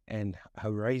father and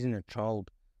raising a child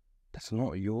that's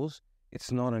not yours,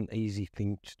 it's not an easy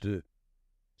thing to do.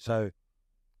 So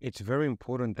it's very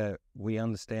important that we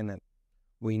understand that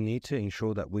we need to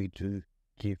ensure that we do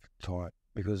give time,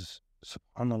 because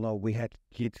subhanAllah, we had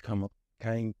kids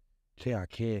came to our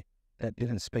care that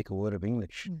didn't speak a word of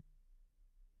English.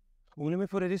 Well, let me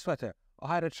put it this way,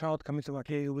 I had a child come into my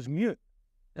care who was mute.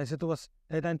 They said to us,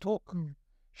 they don't talk.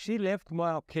 She left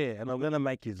my care, and I'm going to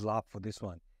make you laugh for this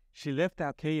one. She left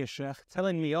our care, Sheikh,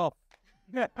 telling me off.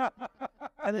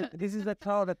 And then, this is the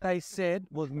child that they said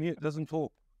was mute, doesn't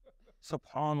talk.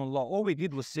 Subhanallah. All we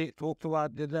did was sit, talk to her,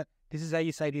 did that. This is how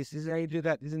you say this is how you do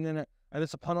that, this and that. And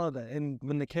it's subhanallah. And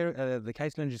when the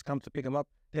case managers come to pick them up,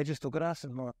 they just look at us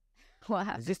and like, What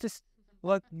happened? is this?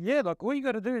 Like, yeah, like, all you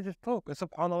got to do is just talk. And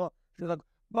subhanallah. She's like,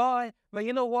 bye. But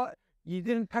you know what? You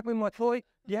didn't pack me my toy.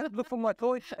 You had to look for my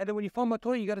toy. And then when you find my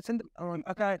toy, you got to send it. I'm like,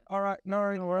 okay, all right, no,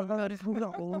 yeah,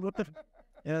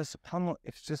 subhanallah,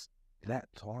 it's just that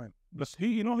time. But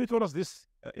he taught us this,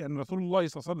 and Rasulullah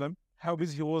sallallahu alaihi wasallam, how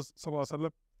busy he was, sallallahu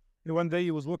alaihi wasallam. One day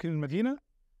he was walking in Medina,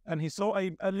 and he saw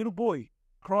a little boy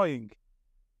crying.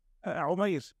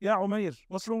 Umayr, yeah, Umayr,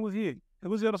 what's wrong with you? He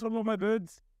goes, Ya Rasulullah, my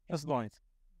birds just died.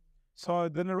 So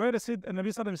the narrator said, and Nabi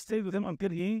sallallahu alaihi wasallam stayed with him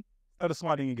until he started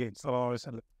smiling again, sallallahu alaihi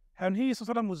wasallam. And he sallallahu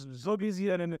alaihi wasallam was so busy,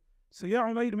 and so, Ya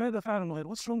Umayr, ماذا فعل?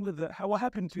 What's wrong with that? What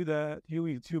happened to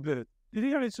your bird? Did he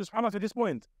hear it, subhanAllah, to this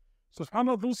point? So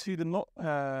subhanAllah, those who did not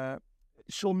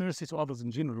show mercy to others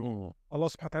in general, Allah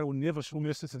subhanahu wa ta'ala will never show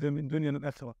mercy to them in dunya and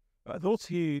akhirah. But those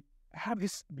who have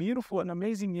this beautiful and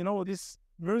amazing, this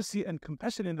mercy and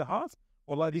compassion in the heart,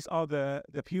 Allah, these are the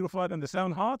purified and the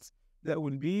sound hearts that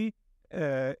will be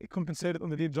compensated on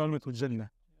the day of judgment with Jannah.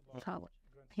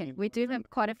 Okay, we do have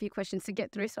quite a few questions to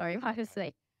get through. Sorry, I have to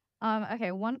say.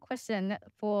 Okay, one question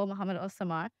for Muhammad or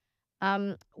Samar.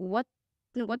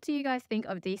 What do you guys think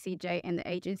of DCJ and the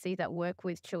agencies that work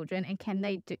with children, and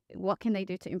what can they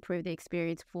do to improve the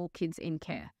experience for kids in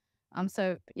care?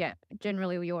 So yeah,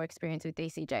 generally your experience with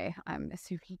DCJ, I'm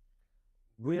assuming.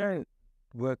 We don't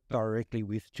work directly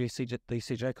with DCJ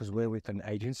because we're with an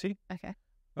agency. Okay.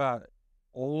 But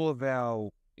all of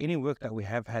any work that we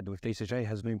have had with DCJ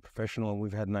has been professional, and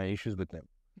we've had no issues with them.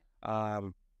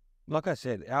 Like I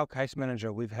said, our case manager,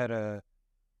 I've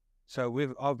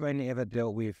only ever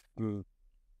dealt with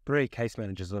 3 case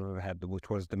managers that I've ever had, which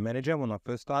was the manager when I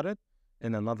first started,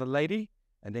 then another lady,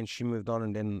 and then she moved on,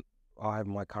 and then I have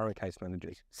my current case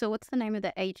managers. So what's the name of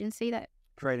the agency that?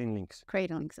 Creating Links.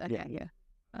 Creating Links. Okay, yeah.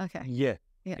 Okay.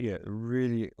 Yeah,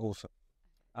 really awesome.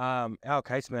 Our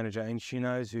case manager, and she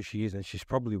knows who she is, and she's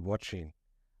probably watching.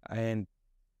 And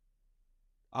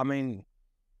I mean,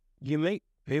 you meet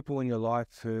people in your life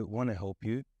who want to help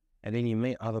you, and then you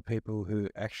meet other people who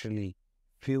actually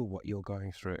feel what you're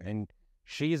going through. And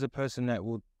she is a person that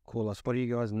would call us, what do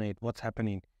you guys need? What's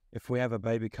happening? If we have a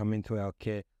baby come into our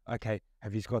care, okay,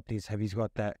 have you got this? Have you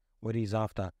got that? What he's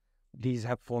after? Do you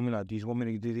have formula? Do you want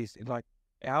me to do this? Like,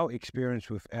 our experience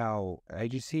with our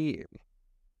agency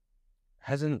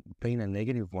hasn't been a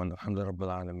negative one,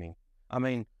 alhamdulillah. I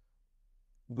mean,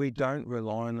 we don't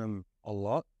rely on them a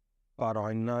lot, but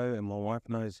I know, and my wife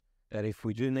knows, that if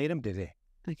we do need them, they're there.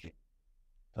 Okay.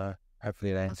 So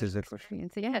hopefully that answers the question.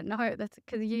 Yeah, no, that's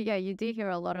because you do hear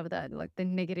a lot of that, like the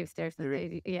negative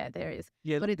stereotypes. Yeah, there is.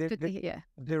 Yeah, but it's good to hear. Yeah.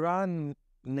 There are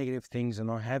negative things, and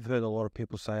I have heard a lot of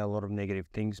people say a lot of negative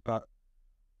things, but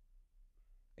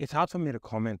it's hard for me to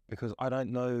comment because I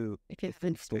don't know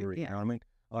the story. Yeah. You know what I mean?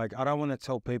 Like, I don't want to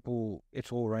tell people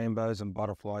it's all rainbows and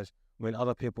butterflies when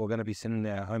other people are going to be sitting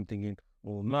there at home thinking,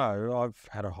 well, no, I've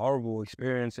had a horrible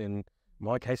experience and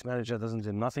my case manager doesn't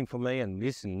do nothing for me and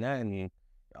this and that. And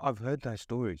I've heard those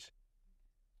stories.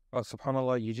 But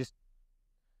subhanAllah,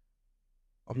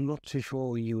 I'm not too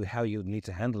sure how you need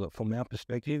to handle it. From our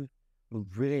perspective, we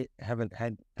really haven't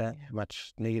had that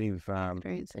much negative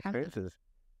experiences.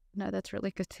 No, that's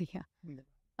really good to hear.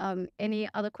 Any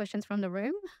other questions from the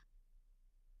room?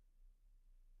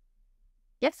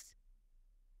 Yes.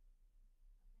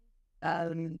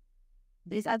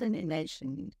 This other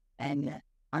mentioned, and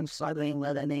I'm struggling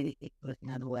with a negative with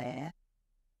unaware.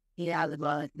 Here are the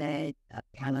ones that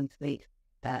cannot speak,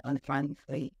 on the front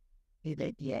feet, is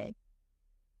it yet?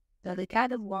 So the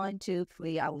kind of 1, 2,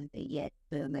 3, I would say yes.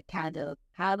 So the kind of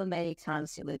however many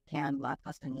times you would count like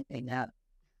customer thing up.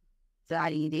 So how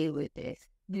do you deal with this?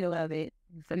 You know what I mean?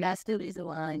 So that's the reason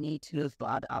why I need to look for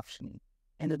other options.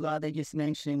 And the brother just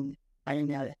mentioned, I don't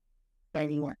know,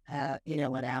 spending,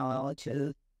 an hour or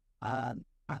two. I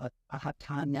have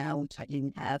time now, which I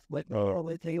didn't have with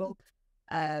you.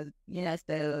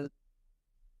 So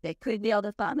there could be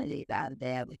other families out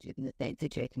there which is in the same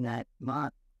situation that mine,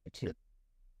 which is,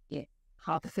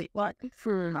 half of it, what?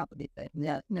 Half of it,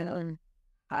 no.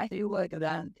 How do you work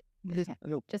around this?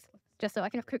 Just so I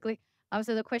can quickly.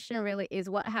 So the question really is,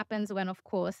 what happens when, of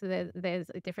course, there's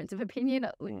a difference of opinion,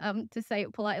 to say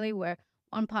it politely, where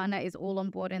one partner is all on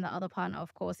board and the other partner,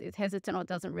 of course, is hesitant or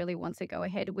doesn't really want to go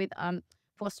ahead with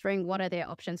fostering. What are their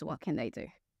options? What can they do?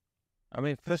 I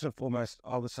mean, first and foremost,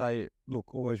 I would say,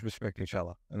 look, always respect each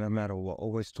other, and no matter what,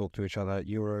 always talk to each other.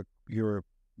 You're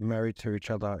married to each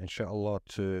other, inshallah,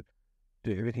 to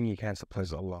do everything you can to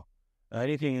please Allah. The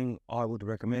only thing I would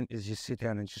recommend is just sit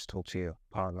down and just talk to your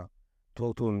partner.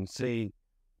 Talk to them and see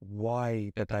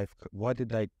why did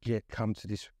they come to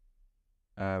this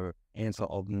answer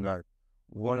of no.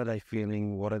 What are they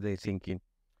feeling? What are they thinking?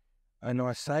 And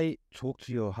I say talk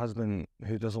to your husband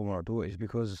who doesn't want to do it is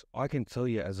because I can tell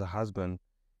you as a husband,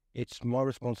 it's my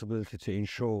responsibility to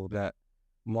ensure that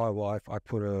my wife, I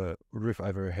put a roof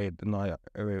over her head and I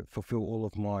fulfill all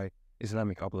of my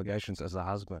Islamic obligations as a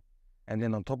husband. And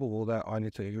then on top of all that, I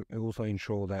need to also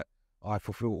ensure that I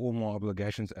fulfill all my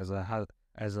obligations as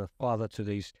a father to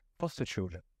these foster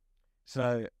children.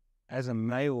 So as a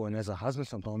male and as a husband,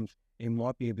 sometimes it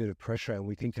might be a bit of pressure and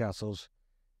we think to ourselves,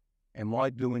 am I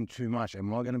doing too much?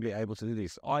 Am I going to be able to do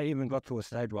this? I even got to a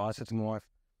stage where I said to my wife,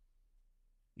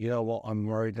 you know what, I'm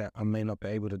worried that I may not be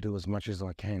able to do as much as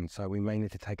I can. So we may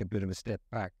need to take a bit of a step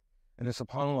back. And then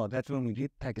subhanAllah, that's when we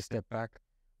did take a step back.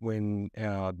 When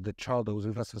the child that was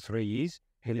with us for 3 years,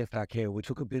 he left our care. We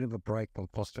took a bit of a break from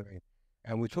fostering.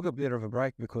 And we took a bit of a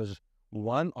break because,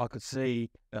 one, I could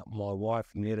see that my wife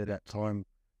needed that time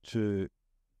to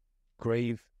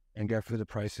grieve and go through the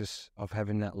process of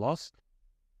having that loss.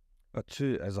 But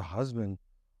two, as a husband,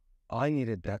 I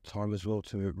needed that time as well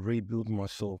to rebuild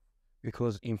myself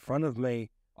because in front of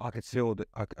me, I could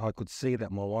see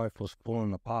that my wife was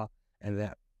falling apart and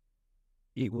that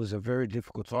it was a very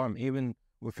difficult time. Even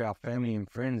with our family and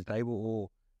friends, they were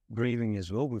all grieving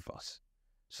as well with us.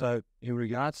 So in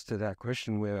regards to that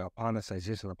question where a partner says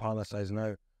yes and a partner says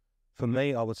no, for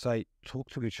me, I would say talk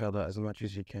to each other as much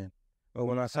as you can. But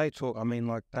when I say talk, I mean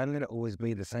like don't let it always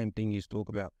be the same thing you talk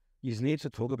about. You just need to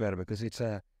talk about it because it's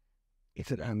an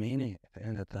ameen at the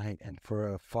end of the day. And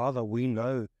for a father, we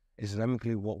know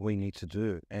Islamically what we need to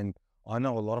do. And I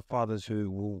know a lot of fathers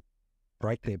who will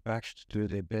break their backs to do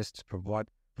their best to provide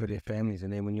for their families.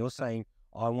 And then when you're saying,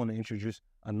 I want to introduce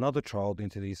another child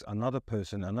into this, another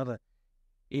person,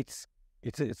 it's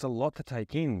a lot to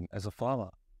take in as a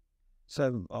father.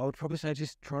 So I would probably say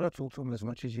just try to talk to them as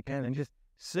much as you can and just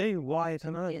see why it's a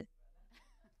no.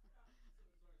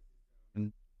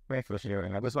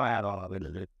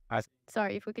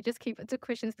 Sorry, if we could just keep it to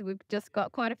questions. We've just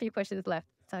got quite a few questions left.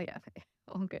 So yeah,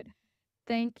 all good.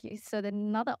 Thank you. So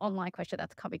another online question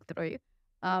that's coming through.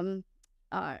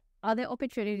 Are there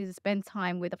opportunities to spend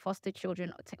time with the foster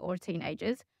children or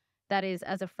teenagers? That is,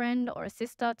 as a friend or a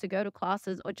sister, to go to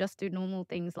classes or just do normal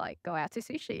things like go out to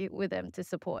sushi with them to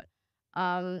support,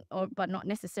 but not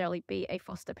necessarily be a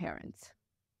foster parent.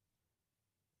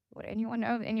 Would anyone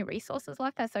know of any resources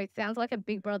like that? So it sounds like a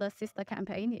big brother sister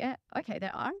campaign. Yeah. Okay,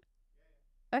 there are.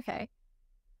 Okay.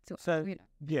 So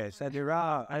there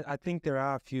are. I think there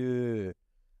are a few.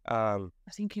 I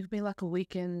think you'd be like a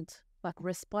weekend, like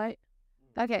respite.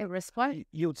 Okay, respite.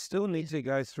 You'd still need to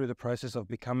go through the process of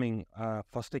becoming a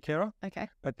foster carer. Okay.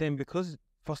 But then because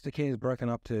foster care is broken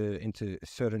up into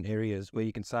certain areas where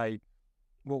you can say,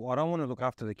 well, I don't want to look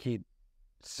after the kid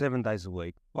 7 days a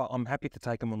week, but I'm happy to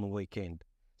take them on the weekend.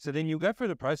 So then you go through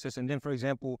the process. And then, for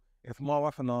example, if my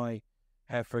wife and I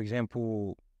have, for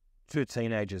example, 2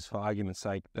 teenagers, for argument's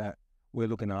sake, that we're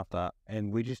looking after,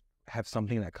 and we just have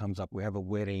something that comes up, we have a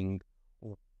wedding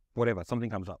or whatever,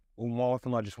 something comes up, or my wife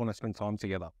and I just want to spend time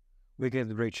together, we can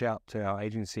reach out to our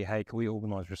agency, hey, can we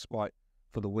organise respite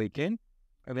for the weekend?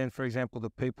 And then, for example,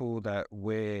 the people that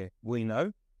we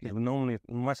know, normally,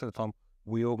 most of the time,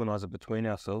 we organise it between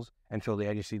ourselves and tell the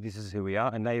agency this is who we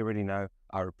are, and they already know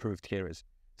our approved carers.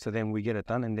 So then we get it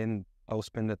done, and then I'll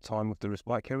spend the time with the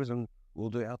respite carers and we'll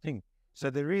do our thing. So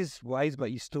there is ways,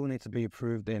 but you still need to be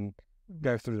approved and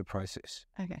go through the process.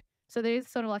 Okay. So there is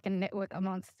sort of like a network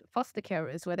amongst foster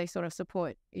carers where they sort of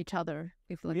support each other.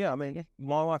 I mean,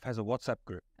 my wife has a WhatsApp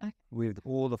group with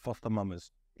all the foster mamas.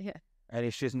 Yeah. And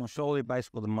it's just not solely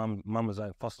based for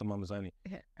the foster mamas only.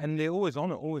 Yeah. And they're always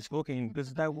on it, always talking,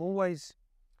 because they always,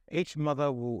 each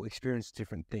mother will experience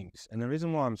different things. And the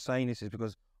reason why I'm saying this is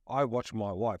because I watch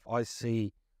my wife. I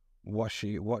see what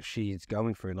she's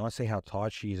going through, and I see how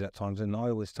tired she is at times, and I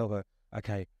always tell her,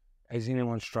 okay, is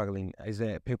anyone struggling? Is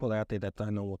there people out there that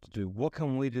don't know what to do? What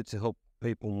can we do to help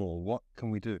people more? What can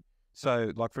we do?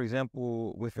 So, like, for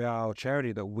example, with our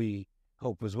charity that we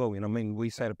help as well, you know what I mean? We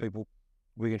say to people,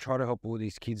 we can try to help all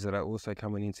these kids that are also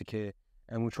coming into care,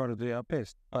 and we try to do our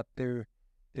best. But there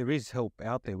is help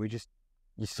out there. You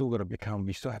still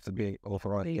have to be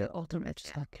authorized. The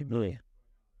ultimate Really.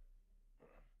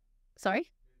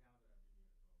 Sorry?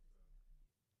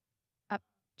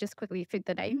 Just quickly fit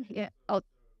the name. Yeah. Oh,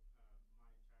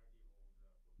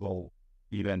 Well,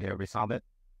 even every summit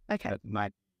okay. at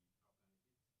night.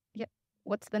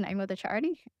 What's the name of the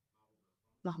charity?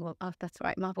 Mahmoud. Oh, that's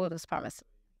right. Mahmoud's Promise.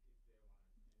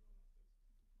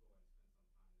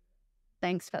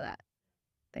 Thanks for that.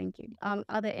 Thank you.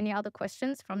 Are there any other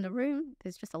questions from the room?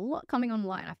 There's just a lot coming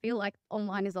online. I feel like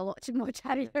online is a lot more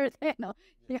chattier than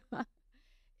yeah.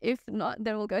 If not,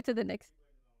 then we'll go to the next.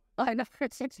 I know.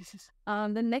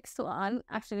 The next one,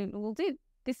 actually, we'll do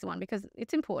this one because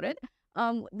it's important.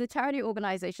 The charity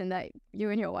organization that you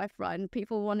and your wife run,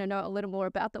 people want to know a little more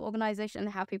about the organization,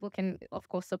 how people can, of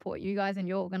course, support you guys and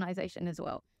your organization as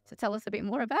well. So tell us a bit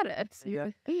more about it.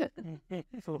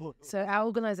 So our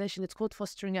organization, it's called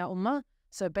Fostering Our Ummah.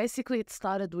 So basically it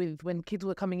started with when kids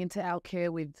were coming into our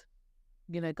care with,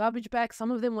 garbage bags.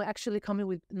 Some of them were actually coming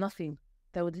with nothing.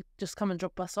 They would just come and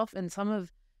drop us off. And some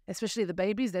of, especially the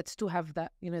babies, that still have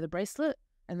that, the bracelet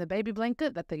and the baby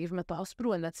blanket that they give them at the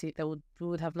hospital, and that's it. We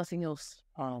would have nothing else.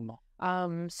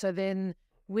 So then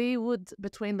we would,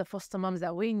 between the foster mums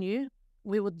that we knew,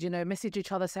 we would, message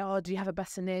each other, say, oh, do you have a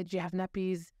bassinet? Do you have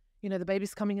nappies? The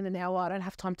baby's coming in an hour. I don't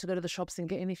have time to go to the shops and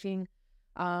get anything.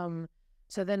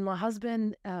 So then my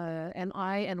husband and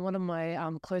I and one of my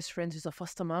close friends who's a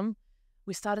foster mum,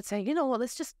 we started saying, you know what,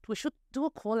 we should do a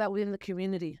call out within the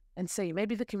community and see,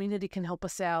 maybe the community can help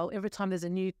us out. Every time there's a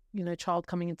new, child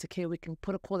coming into care, we can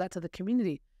put a call out to the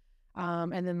community.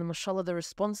 And then mashallah, the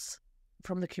response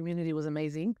from the community was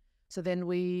amazing. So then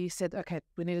we said, okay,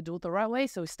 we need to do it the right way.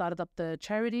 So we started up the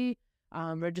charity,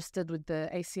 registered with the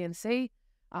ACNC.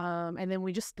 And then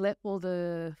we just let all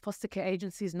the foster care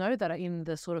agencies know that are in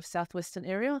the sort of southwestern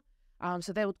area.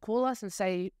 So they would call us and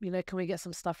say, can we get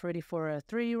some stuff ready for a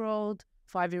 3-year-old,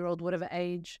 5-year-old, whatever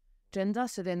age, gender.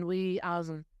 So then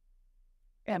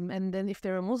and then if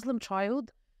they're a Muslim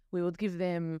child, we would give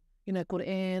them,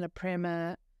 Quran, a prayer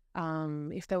mat.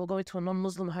 If they were going to a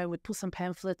non-Muslim home, we'd put some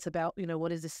pamphlets about,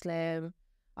 what is Islam.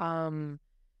 And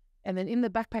then in the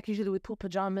backpack, usually we'd put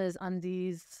pajamas,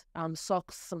 undies,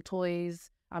 socks, some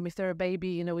toys. If they're a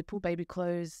baby, we'd put baby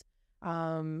clothes.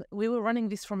 We were running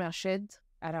this from our shed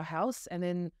at our house. And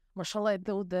then, mashallah,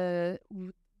 we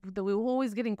were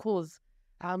always getting calls.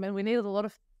 And we needed a lot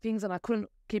of things, and I couldn't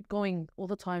keep going all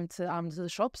the time to the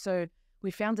shop. So we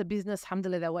found a business,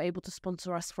 alhamdulillah, that were able to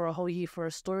sponsor us for a whole year for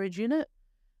a storage unit.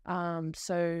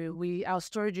 So our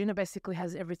storage unit basically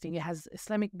has everything. It has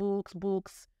Islamic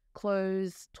books,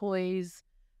 clothes, toys.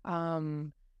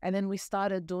 And then we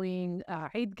started doing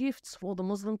Eid gifts for all the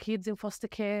Muslim kids in foster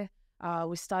care.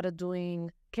 We started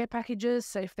doing care packages.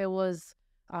 So if there was,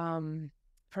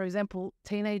 for example,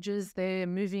 teenagers, they're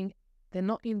moving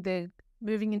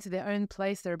into their own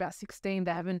place. They're about 16.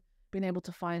 They haven't been able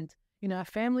to find, a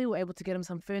family. We're able to get them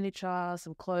some furniture,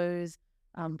 some clothes,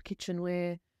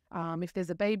 kitchenware. If there's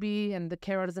a baby and the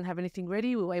carer doesn't have anything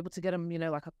ready, we were able to get them,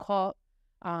 like a cot.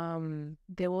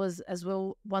 There was as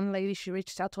well one lady, she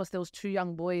reached out to us. There was 2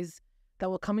 young boys that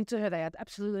were coming to her. They had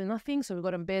absolutely nothing. So we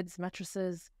got them beds,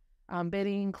 mattresses,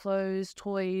 bedding, clothes,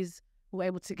 toys. We were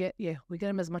able to we get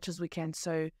them as much as we can.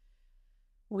 So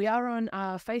we are on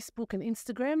Facebook and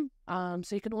Instagram.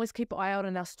 So you can always keep an eye out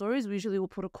on our stories. We usually will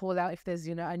put a call out if there's,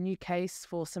 a new case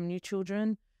for some new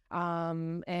children.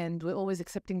 And we're always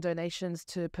accepting donations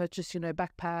to purchase,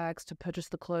 backpacks, to purchase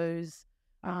the clothes,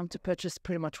 to purchase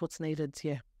pretty much what's needed.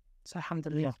 Yeah. So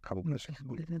alhamdulillah.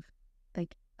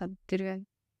 Thank you. Did you?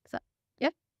 Yeah.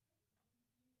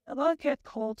 I like get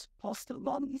called foster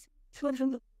moms.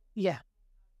 Yeah.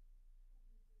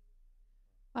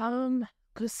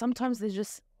 Because sometimes they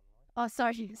just. Oh,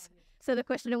 sorry. So the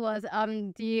question was,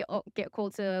 do you get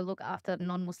called to look after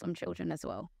non-Muslim children as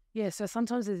well? Yeah. So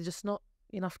sometimes there's just not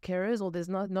enough carers, or there's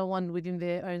no one within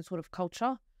their own sort of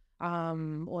culture,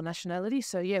 or nationality.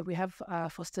 So yeah, we have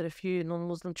fostered a few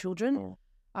non-Muslim children.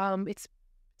 It's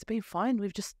been fine.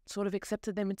 We've just sort of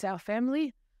accepted them into our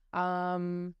family.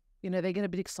 They get a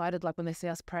bit excited, like when they see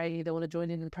us pray, they want to join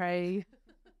in and pray.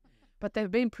 But they've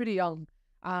been pretty young.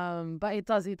 But it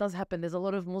does happen. There's a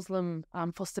lot of Muslim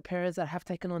foster parents that have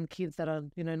taken on kids that are,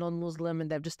 non-Muslim, and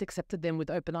they've just accepted them with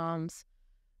open arms.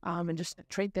 and just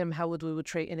treat them how we would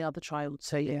treat any other child.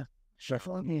 So yeah,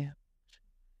 yeah.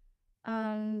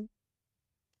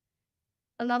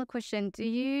 Another question: do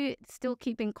you still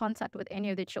keep in contact with any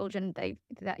of the children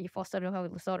that you fostered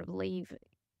who sort of leave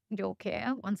your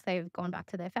care once they've gone back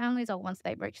to their families or once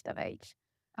they've reached of age?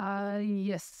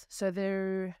 Yes. So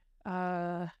there,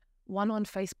 one on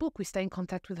Facebook, we stay in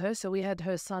contact with her. So we had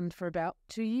her son for about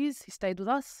 2 years. He stayed with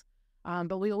us,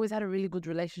 but we always had a really good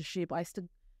relationship.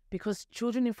 Because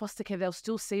children in foster care, they'll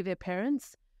still see their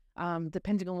parents,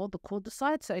 depending on what the court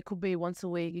decides. So it could be once a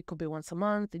week, it could be once a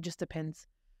month. It just depends.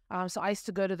 So I used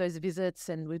to go to those visits,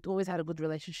 and we'd always had a good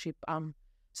relationship.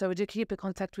 So we do keep in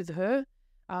contact with her.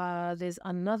 There's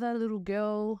another little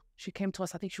girl. She came to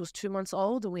us, I think she was 2 months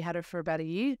old, and we had her for about a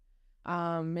year.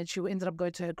 And she ended up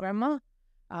going to her grandma.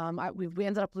 We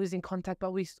ended up losing contact,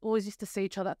 but we always used to see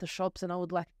each other at the shops, and I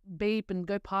would like beep and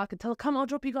go park and tell her, come, I'll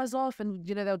drop you guys off. And,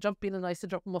 they'll jump in, and I used to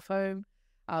drop them off home.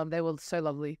 They were so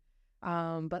lovely.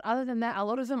 But other than that, a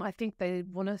lot of them, I think they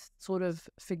want to sort of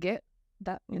forget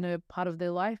that, part of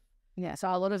their life. Yeah. So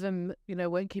a lot of them,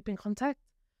 won't keep in contact.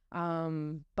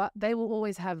 But they will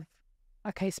always have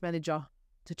a case manager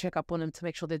to check up on them to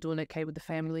make sure they're doing okay with the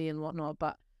family and whatnot.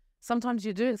 But sometimes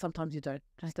you do and sometimes you don't.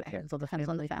 Just depends on the family. Depends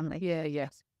on the family. Yeah, yeah.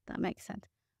 That makes sense.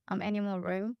 Any more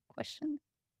room questions?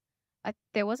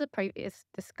 There was a previous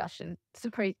discussion.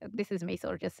 This is me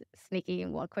sort of just sneaking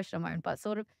in one question of my own, but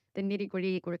sort of the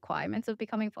nitty-gritty requirements of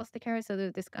becoming foster carer. So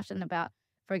the discussion about,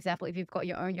 for example, if you've got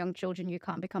your own young children, you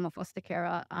can't become a foster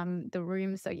carer. The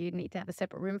room, so you need to have a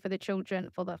separate room for the children,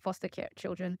 for the foster care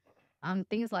children,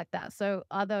 things like that. So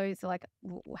are those like,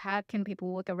 how can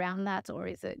people work around that? Or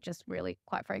is it just really,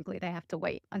 quite frankly, they have to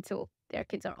wait until their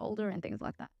kids are older and things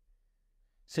like that?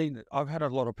 See, I've had a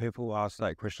lot of people ask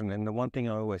that question, and the one thing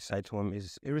I always say to them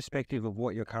is, irrespective of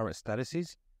what your current status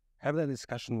is, have that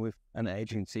discussion with an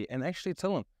agency and actually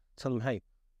tell them, hey,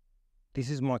 this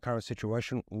is my current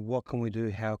situation. What can we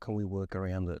do? How can we work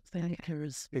around it? They need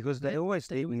carers. Because they always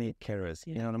need carers.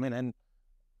 Yeah. You know what I mean? And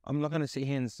I'm not going to sit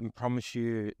here and promise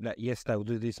you that, yes, they'll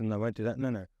do this and they won't do that.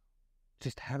 No.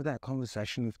 Just have that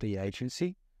conversation with the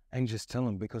agency and just tell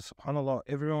them, because subhanAllah,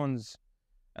 everyone's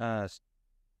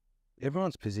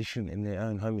position in their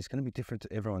own home is going to be different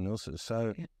to everyone else's.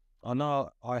 So I know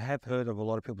I have heard of a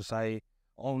lot of people say,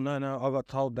 oh, no, I got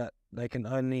told that they can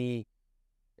only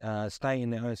stay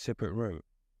in their own separate room.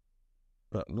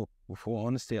 But look, for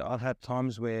honesty, I've had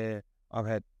times where I've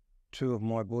had 2 of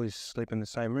my boys sleep in the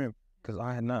same room because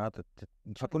I had no other,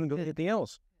 I couldn't do anything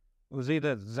else. It was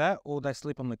either that or they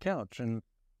sleep on the couch. And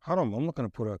haram, I'm not going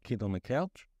to put a kid on the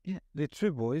couch. Yeah. They're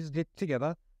 2 boys, they're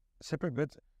together, separate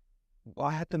beds.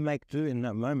 I had to make do in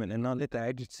that moment, and I let the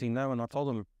agency know, and I told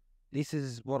them, this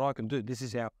is what I can do. This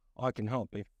is how I can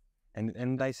help.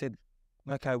 And they said,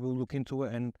 okay, we'll look into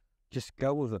it and just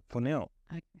go with it for now.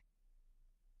 Okay.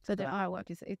 So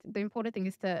the important thing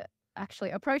is to actually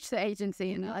approach the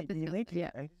agency and Yeah.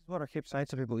 And this is what I keep saying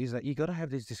to people is that you got to have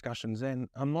these discussions. And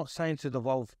I'm not saying to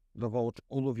divulge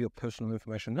all of your personal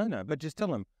information. No. But just tell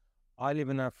them, I live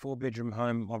in a 4-bedroom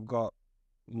home. I've got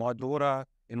my daughter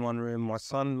in one room, my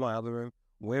son in my other room.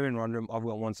 We're in one room. I've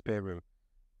got one spare room.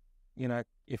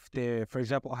 If they're, for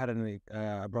example, I had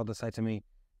a brother say to me,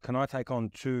 can I take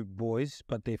on 2 boys,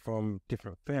 but they're from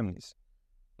different families?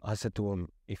 I said to him,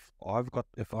 if I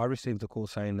received a call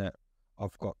saying that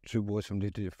I've got 2 boys from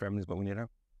different families, but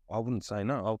I wouldn't say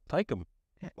no. I'll take them.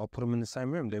 Yeah. I'll put them in the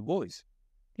same room. They're boys.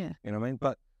 Yeah. You know what I mean?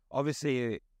 But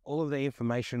obviously, all of the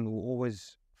information will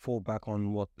always fall back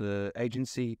on what the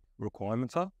agency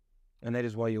requirements are. And that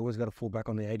is why you always got to fall back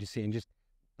on the agency and just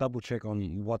double check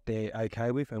on what they're okay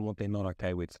with and what they're not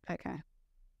okay with. Okay.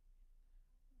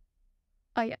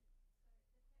 Oh, yeah.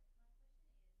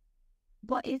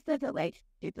 What is the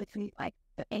relationship between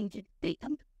the agency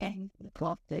and the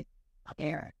foster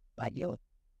care?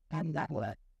 How does that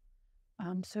work?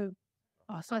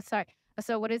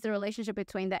 So what is the relationship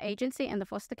between the agency and the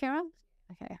foster carer?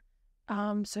 Okay.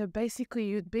 So basically,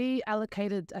 you'd be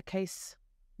allocated a case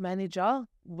manager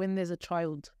when there's a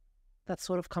child that's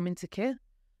sort of come into care.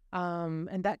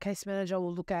 And that case manager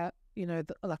will look at,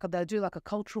 they'll do like a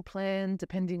cultural plan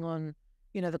depending on,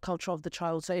 the culture of the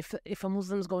child. So if a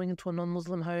Muslim's going into a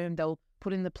non-Muslim home, they'll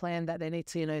put in the plan that they need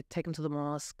to, take them to the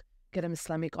mosque, get them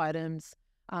Islamic items.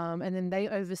 And then they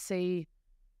oversee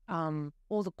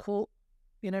all the court,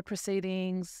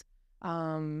 proceedings.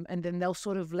 And then they'll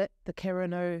sort of let the carer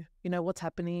know, what's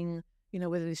happening,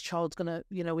 whether this child's going to,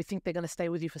 we think they're going to stay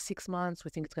with you for 6 months.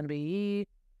 We think it's going to be a year.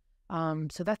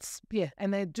 So that's,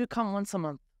 and they do come once a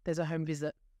month. There's a home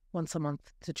visit once a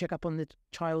month to check up on the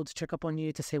child, to check up on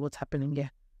you, to see what's happening. Yeah.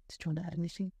 Did you want to add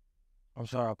anything? I'm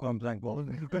sorry, I've gone blank. What was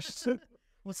the question?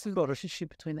 What's the relationship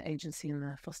between the agency and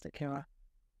the foster carer?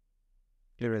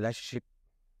 The relationship.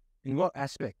 In what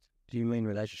aspect do you mean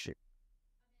relationship?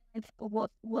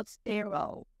 What's their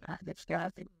role?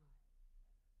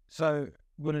 So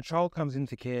when a child comes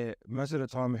into care, most of the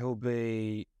time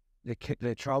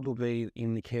the child will be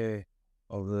in the care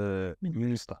of the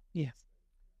minister. Yes.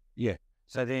 Yeah.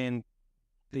 So then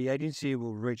the agency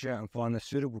will reach out and find a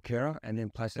suitable carer and then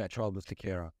place that child with the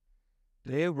carer.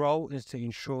 Their role is to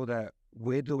ensure that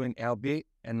we're doing our bit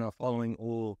and are following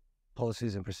all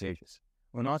policies and procedures.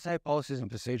 When I say policies and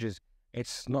procedures,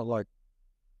 it's not like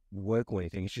work or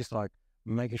anything. It's just like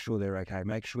making sure they're okay,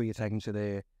 making sure you're taking to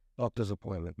their doctor's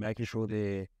appointment, making sure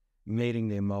they're meeting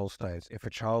their milestones. If a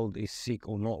child is sick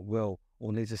or not well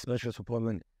or needs a specialist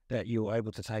appointment, that you're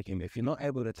able to take him. If you're not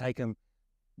able to take him,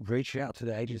 reach out to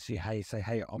the agency. Say,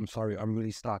 hey, I'm sorry, I'm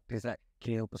really stuck. There's that.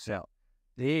 Can you help us out?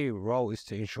 Their role is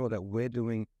to ensure that we're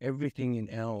doing everything in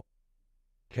our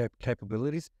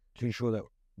capabilities to ensure that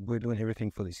we're doing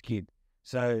everything for this kid.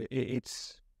 So they've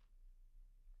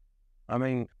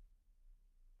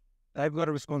got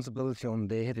a responsibility on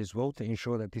their head as well to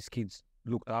ensure that this kid's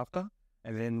looked after.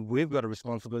 And then we've got a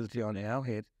responsibility on our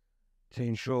head to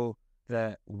ensure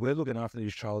that we're looking after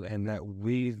this child and that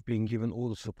we've been given all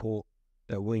the support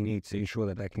that we need to ensure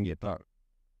that they can get done.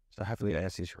 So hopefully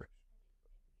that's the issue.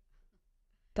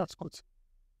 That's good.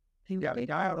 Yeah,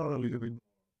 I have a little bit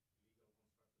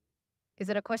Is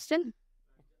it a question?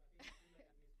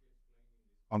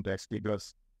 context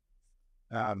because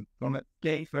from the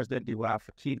day first that you have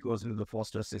a kid goes into the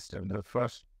foster system, the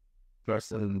first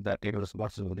person that takes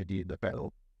responsibility is the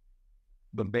federal.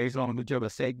 But based on whichever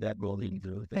state that will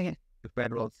into, the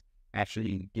federal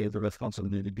actually give the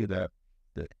responsibility to the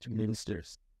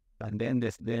ministers. And then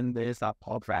there's a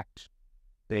contract,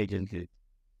 the agency.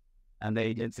 And the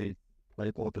agency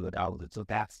will go to the government. So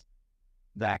that's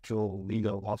the actual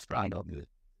legal offspring of it.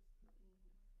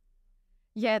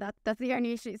 Yeah, that's the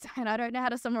only issue, and I don't know how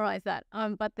to summarize that.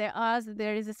 But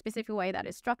there is a specific way that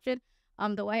is structured.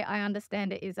 The way I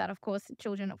understand it is that, of course,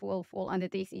 children will fall under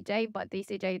DCJ, but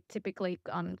DCJ typically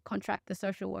contract the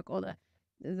social work or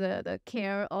the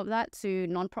care of that to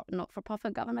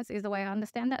not-for-profit governments is the way I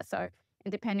understand that. So,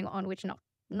 and depending on which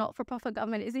not-for-profit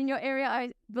government is in your area,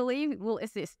 I believe will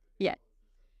assist. Yeah.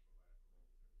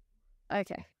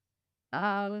 Okay.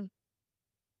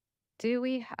 Do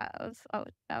we have?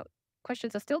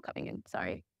 Questions are still coming in.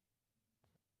 Sorry.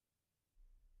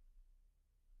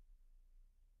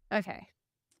 Okay.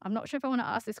 I'm not sure if I want to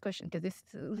ask this question because this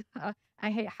is, I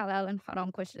hate halal and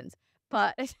haram questions.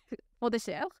 But for the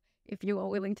sheikh, if you are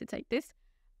willing to take this,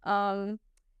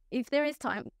 if there is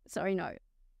time,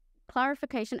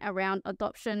 clarification around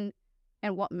adoption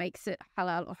and what makes it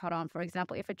halal or haram. For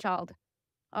example, if a child,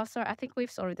 I think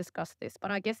we've sort of discussed this, but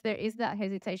I guess there is that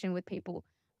hesitation with people.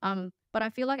 But I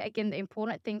feel like, again, the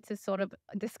important thing to sort of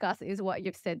discuss is what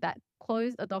you've said, that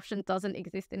closed adoption doesn't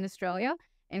exist in Australia,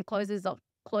 and closed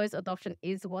adoption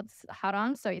is what's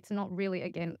haram. So it's not really,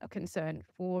 again, a concern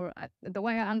for, the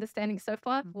way I'm understanding so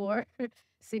far, for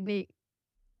Sydney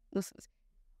Muslims.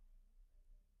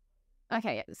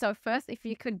 Okay, so first, if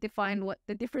you could define what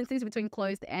the difference is between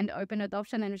closed and open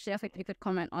adoption, and Sheikh, if you could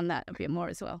comment on that a bit more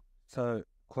as well. So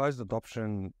closed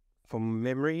adoption, from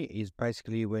memory, is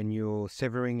basically when you're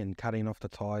severing and cutting off the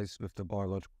ties with the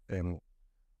biological family.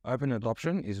 Open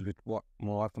adoption is with what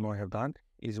my wife and I have done,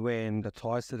 is when the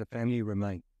ties to the family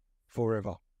remain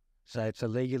forever. So it's a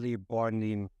legally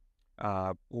binding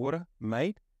order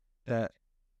made that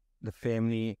the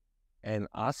family and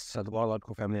us, so the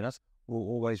biological family and us, will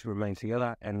always remain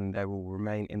together and they will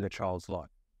remain in the child's life.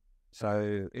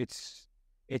 So it's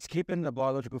keeping the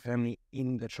biological family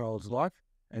in the child's life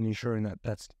and ensuring that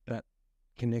that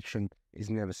connection is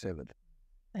never severed.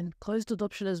 And closed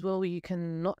adoption as well, you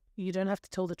don't have to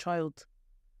tell the child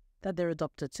that they're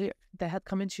adopted. So they had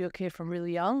come into your care from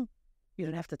really young, you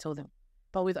don't have to tell them.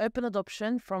 But with open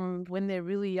adoption, from when they're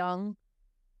really young,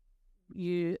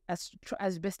 you,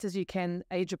 as best as you can,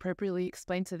 age appropriately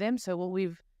explain to them. So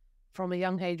from a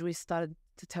young age, we started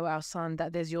to tell our son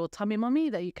that there's your tummy mummy,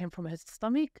 that you came from her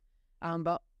stomach,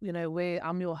 but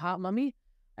I'm your heart mummy.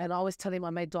 And I always tell him I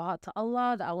made dua to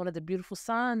Allah, that I wanted a beautiful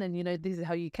son, and this is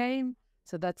how you came.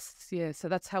 So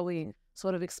that's how we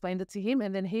sort of explained it to him.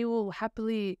 And then he will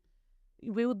happily,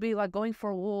 we would be like going for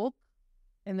a walk,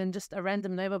 and then just a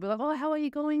random neighbor will be like, oh, how are you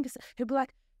going? He'll be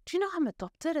like, do you know I'm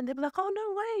adopted? And they'll be like, oh,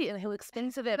 no way. And he'll explain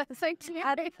to them,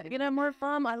 my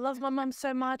mom, I love my mom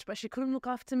so much, but she couldn't look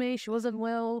after me. She wasn't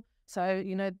well. So,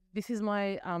 this is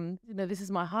my,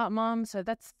 heart mom. So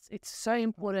it's so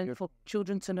important for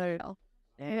children to know.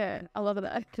 Yeah, I love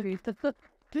that.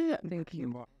 Thank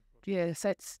you. Yeah, so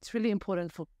it's really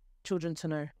important for children to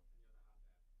know.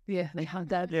 Yeah, they have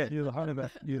that. Yeah, you're the heart of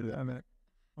that. You're the amen.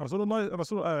 And I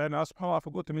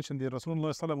forgot to mention the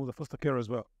Rasulullah sallam was a foster care as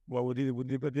well. Well, we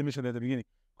did mention that at the beginning.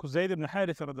 Because Zayd ibn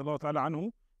Haritha radiallahu ta'ala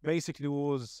anhu basically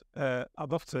was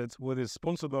adopted, was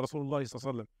sponsored by Rasulullah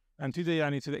sallam. And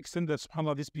today, to the extent that,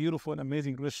 subhanAllah, this beautiful and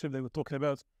amazing relationship that we're talking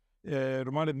about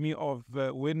reminded me of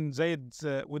when Zayd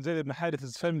ibn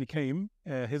Haritha's family came,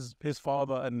 his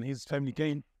father and his family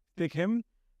came to take him.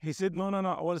 He said, no,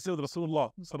 I want to stay with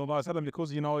Rasulullah sallallahu alaihi wasallam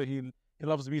because, he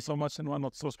loves me so much and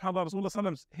whatnot. So, subhanAllah, Rasulullah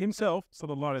sallam himself,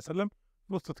 sallallahu alaihi wasallam,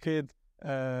 fostered kid,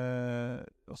 Zayd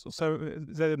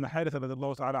ibn Haritha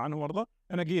radiallahu ta'ala anhu warda.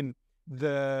 And again,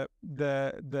 the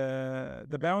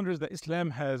boundaries that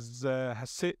Islam has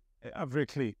set are very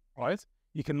clear, right?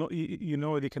 You cannot,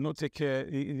 they cannot take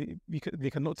they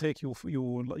cannot take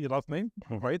your last name,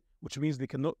 right? Which means they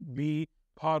cannot be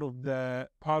part of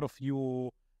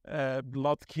your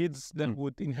blood kids that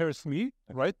would inherit from you,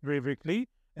 right? Very, very clear.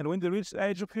 And when they reach the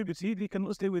age of puberty, they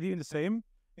cannot stay with you in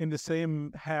the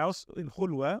same house in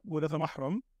khulwa with a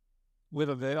mahram,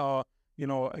 whether they are,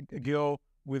 a girl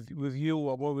with you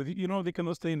or a boy with you, they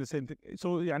cannot stay in the same thing.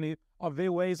 So, are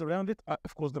there ways around it?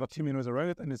 Of course, there are too many ways around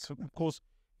it, and it's, of course,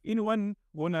 anyone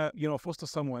wanna, foster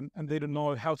someone and they don't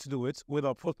know how to do it,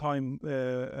 whether full-time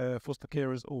foster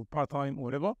carers or part-time or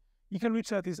whatever, you can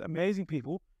reach out to these amazing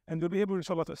people and they'll be able,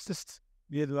 inshallah, to assist.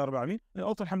 And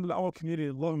also, alhamdulillah, our community,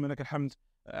 Allahumma lakal hamd,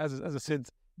 as I said,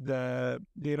 the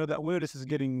awareness is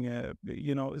getting,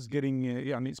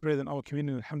 spread in our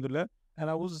community, alhamdulillah. And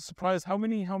I was surprised how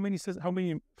many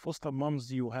foster moms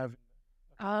do you have?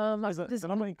 There's the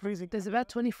number increasing. There's about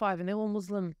 25, and they're all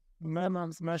Muslim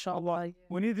moms. MashaAllah.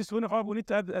 We need this 25. We need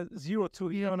to add 0 to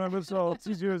here on our website.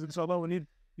 2 zeros, inshallah. We need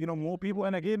more people.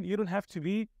 And again, you don't have to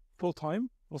be full time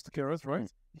foster carers,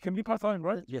 right? You can be part time,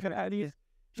 right? Yeah. You can add it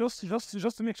just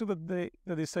to make sure that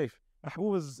they're safe.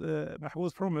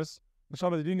 Mahbub's promise,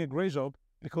 inshallah, they're doing a great job.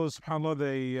 Because, subhanAllah,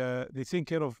 they take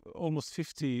care of almost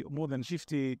 50, more than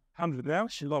 50, 100 now,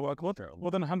 Allahu Akbar,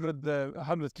 more than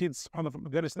 100 kids, subhanAllah, from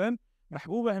Afghanistan.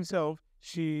 Mahbooba himself,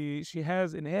 she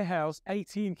has in her house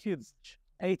 18 kids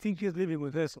living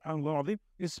with her, subhanAllah.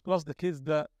 It's plus the kids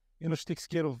that, she takes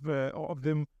care of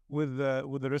them with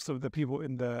the rest of the people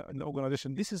in the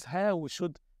organization. This is how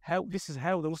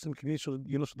the Muslim community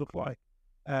should look like.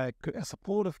 A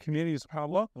supportive community,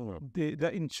 subhanAllah,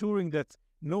 they're ensuring that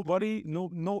nobody,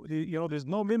 there's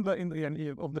no member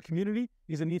of the community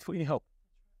is in need for any help.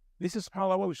 This is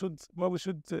subhanAllah what we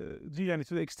should do,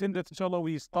 to the extent that inshallah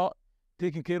we start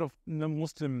taking care of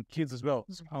non-Muslim kids as well,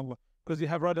 subhanAllah. Because they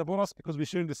have right upon us, because we're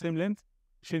sharing the same land,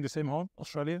 sharing the same home,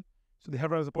 Australia. So they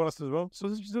have right upon us as well. So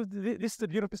this is the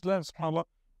beauty of Islam, subhanAllah,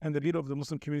 and the beauty of the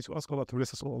Muslim community. To ask Allah to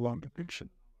bless us all along.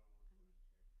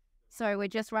 So we're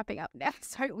just wrapping up now.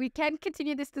 So we can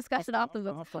continue this discussion afterwards,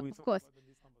 of course.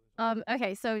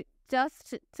 Okay, so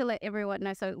just to let everyone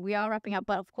know, so we are wrapping up,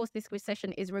 but of course this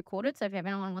session is recorded, so if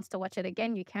anyone wants to watch it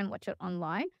again, you can watch it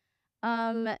online.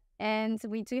 And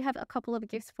we do have a couple of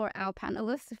gifts for our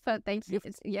panelists. For thank you.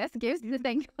 Yes, gifts.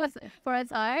 Thank you for our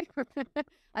time.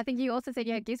 I think you also said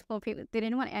you had gifts for people. Did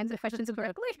anyone answer questions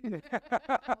correctly? I'm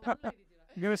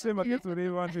going to say my gifts for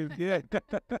anyone. Yeah.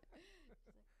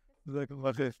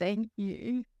 Thank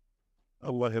you.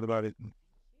 Allah about it.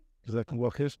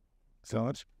 Jazakallah khair. So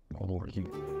much.